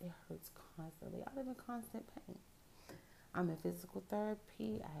stenosis. It hurts constantly. I live in constant pain. I'm in physical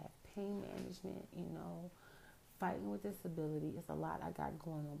therapy. I have pain management, you know, fighting with disability. It's a lot I got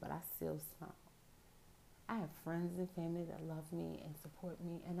going on, but I still smile. I have friends and family that love me and support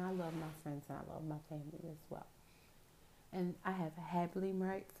me, and I love my friends and I love my family as well. And I have happily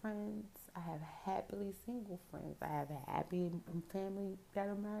married friends. I have happily single friends. I have happy family that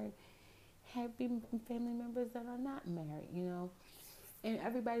are married, happy family members that are not married, you know. And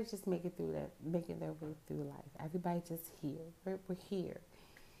everybody's just making their way through life. Everybody's just here. We're here.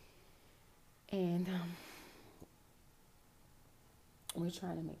 And we're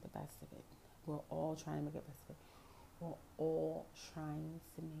trying to make the best of it. We're all trying to make the best of it. We're all trying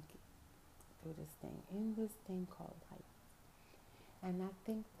to make it through this thing, in this thing called life. And I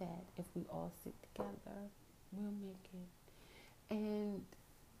think that if we all stick together, we'll make it. And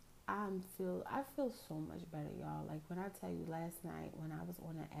I feel so much better, y'all. Like when I tell you last night when I was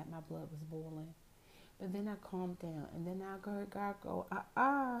on that app, my blood was boiling. But then I calmed down, and then I heard God go,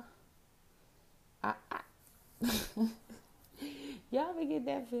 Y'all ever get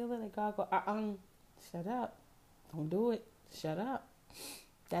that feeling that God go, shut up. Don't do it. Shut up.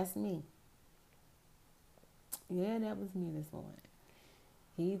 That's me. Yeah, that was me this morning.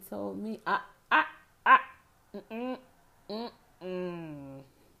 He told me,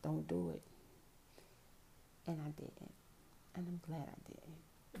 don't do it. And I didn't. And I'm glad I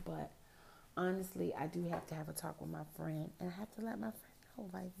didn't. But honestly, I do have to have a talk with my friend. And I have to let my friend know,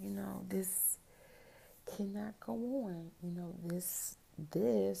 like, you know, this cannot go on. You know,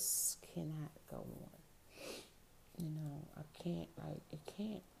 this cannot go on. You know, I can't, like, it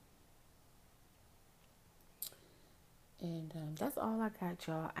can't. And that's all I got,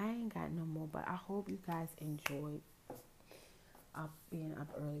 y'all. I ain't got no more, but I hope you guys enjoyed being up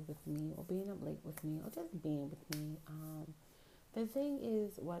early with me, or being up late with me, or just being with me. The thing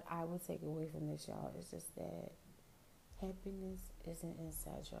is, what I would take away from this, y'all, is just that happiness is an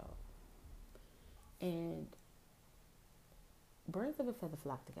inside job. And birds of a feather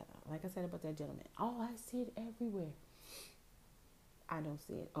flock together. Like I said about that gentleman. Oh, I see it everywhere. I don't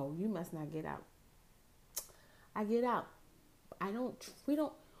see it. Oh, you must not get out. I get out.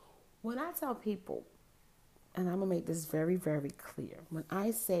 When I tell people, and I'm going to make this very, very clear. When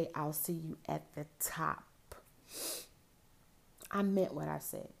I say I'll see you at the top, I meant what I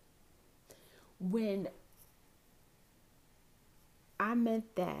said. When I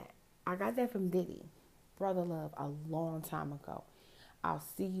meant that, I got that from Diddy, Brother Love, a long time ago. I'll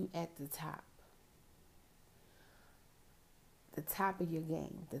see you at the top. The top of your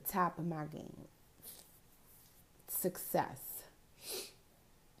game. The top of my game. Success.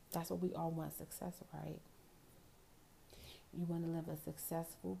 That's what we all want, success, right? You want to live a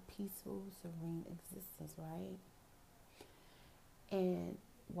successful, peaceful, serene existence, right? And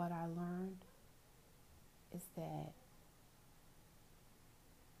what I learned is that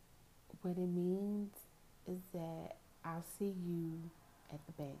what it means is that I'll see you at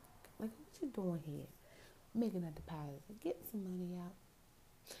the bank. Like, what you doing here? Making a deposit. Getting some money out.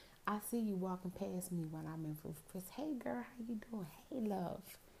 I see you walking past me when I'm in Ruth Chris. Hey, girl, how you doing? Hey, love.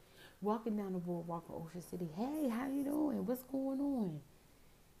 walking down the boardwalk of Ocean City. Hey, how you doing? What's going on?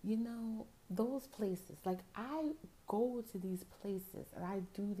 You know, those places. Like, I go to these places and I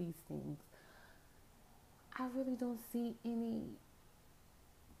do these things. I really don't see any,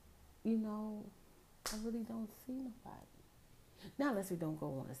 you know, I really don't see nobody. Now, unless we don't go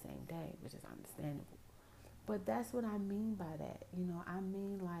on the same day, which is understandable. But that's what I mean by that. You know, I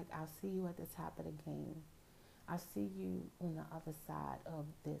mean, like, I'll see you at the top of the game. I'll see you on the other side of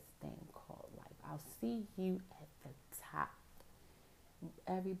this thing called life. I'll see you at the top.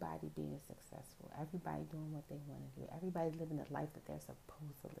 Everybody being successful. Everybody doing what they want to do. Everybody living the life that they're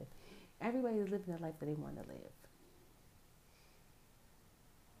supposed to live. Everybody's living the life that they want to live.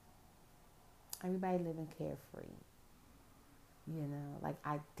 Everybody living carefree. You know, like,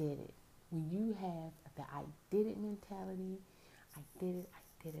 I did it. When you have the I did it mentality, I did it,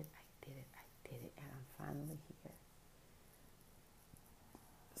 I did it, I did it, I did it, and I'm finally here.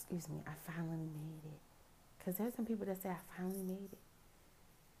 Excuse me, I finally made it. Because there's some people that say, I finally made it.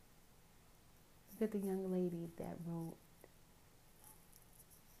 Look at the young lady that wrote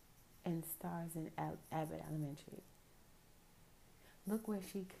and stars in Abbott Elementary. Look where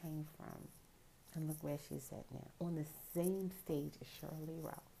she came from, and look where she's at now. On the same stage as Shirley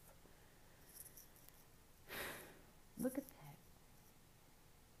Ralph. Look at that.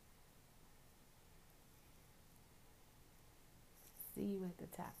 See you at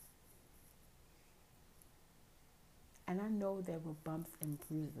the top. And I know there were bumps and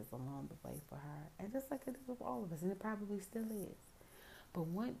bruises along the way for her. And just like it is with all of us. And it probably still is. But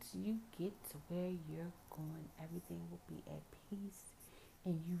once you get to where you're going, everything will be at peace.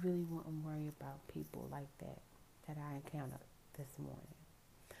 And you really won't worry about people like that I encountered this morning.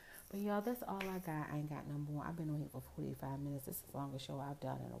 But y'all, that's all I got. I ain't got no more. I've been on here for 45 minutes. This is the longest show I've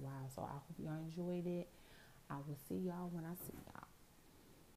done in a while. So I hope y'all enjoyed it. I will see y'all when I see y'all.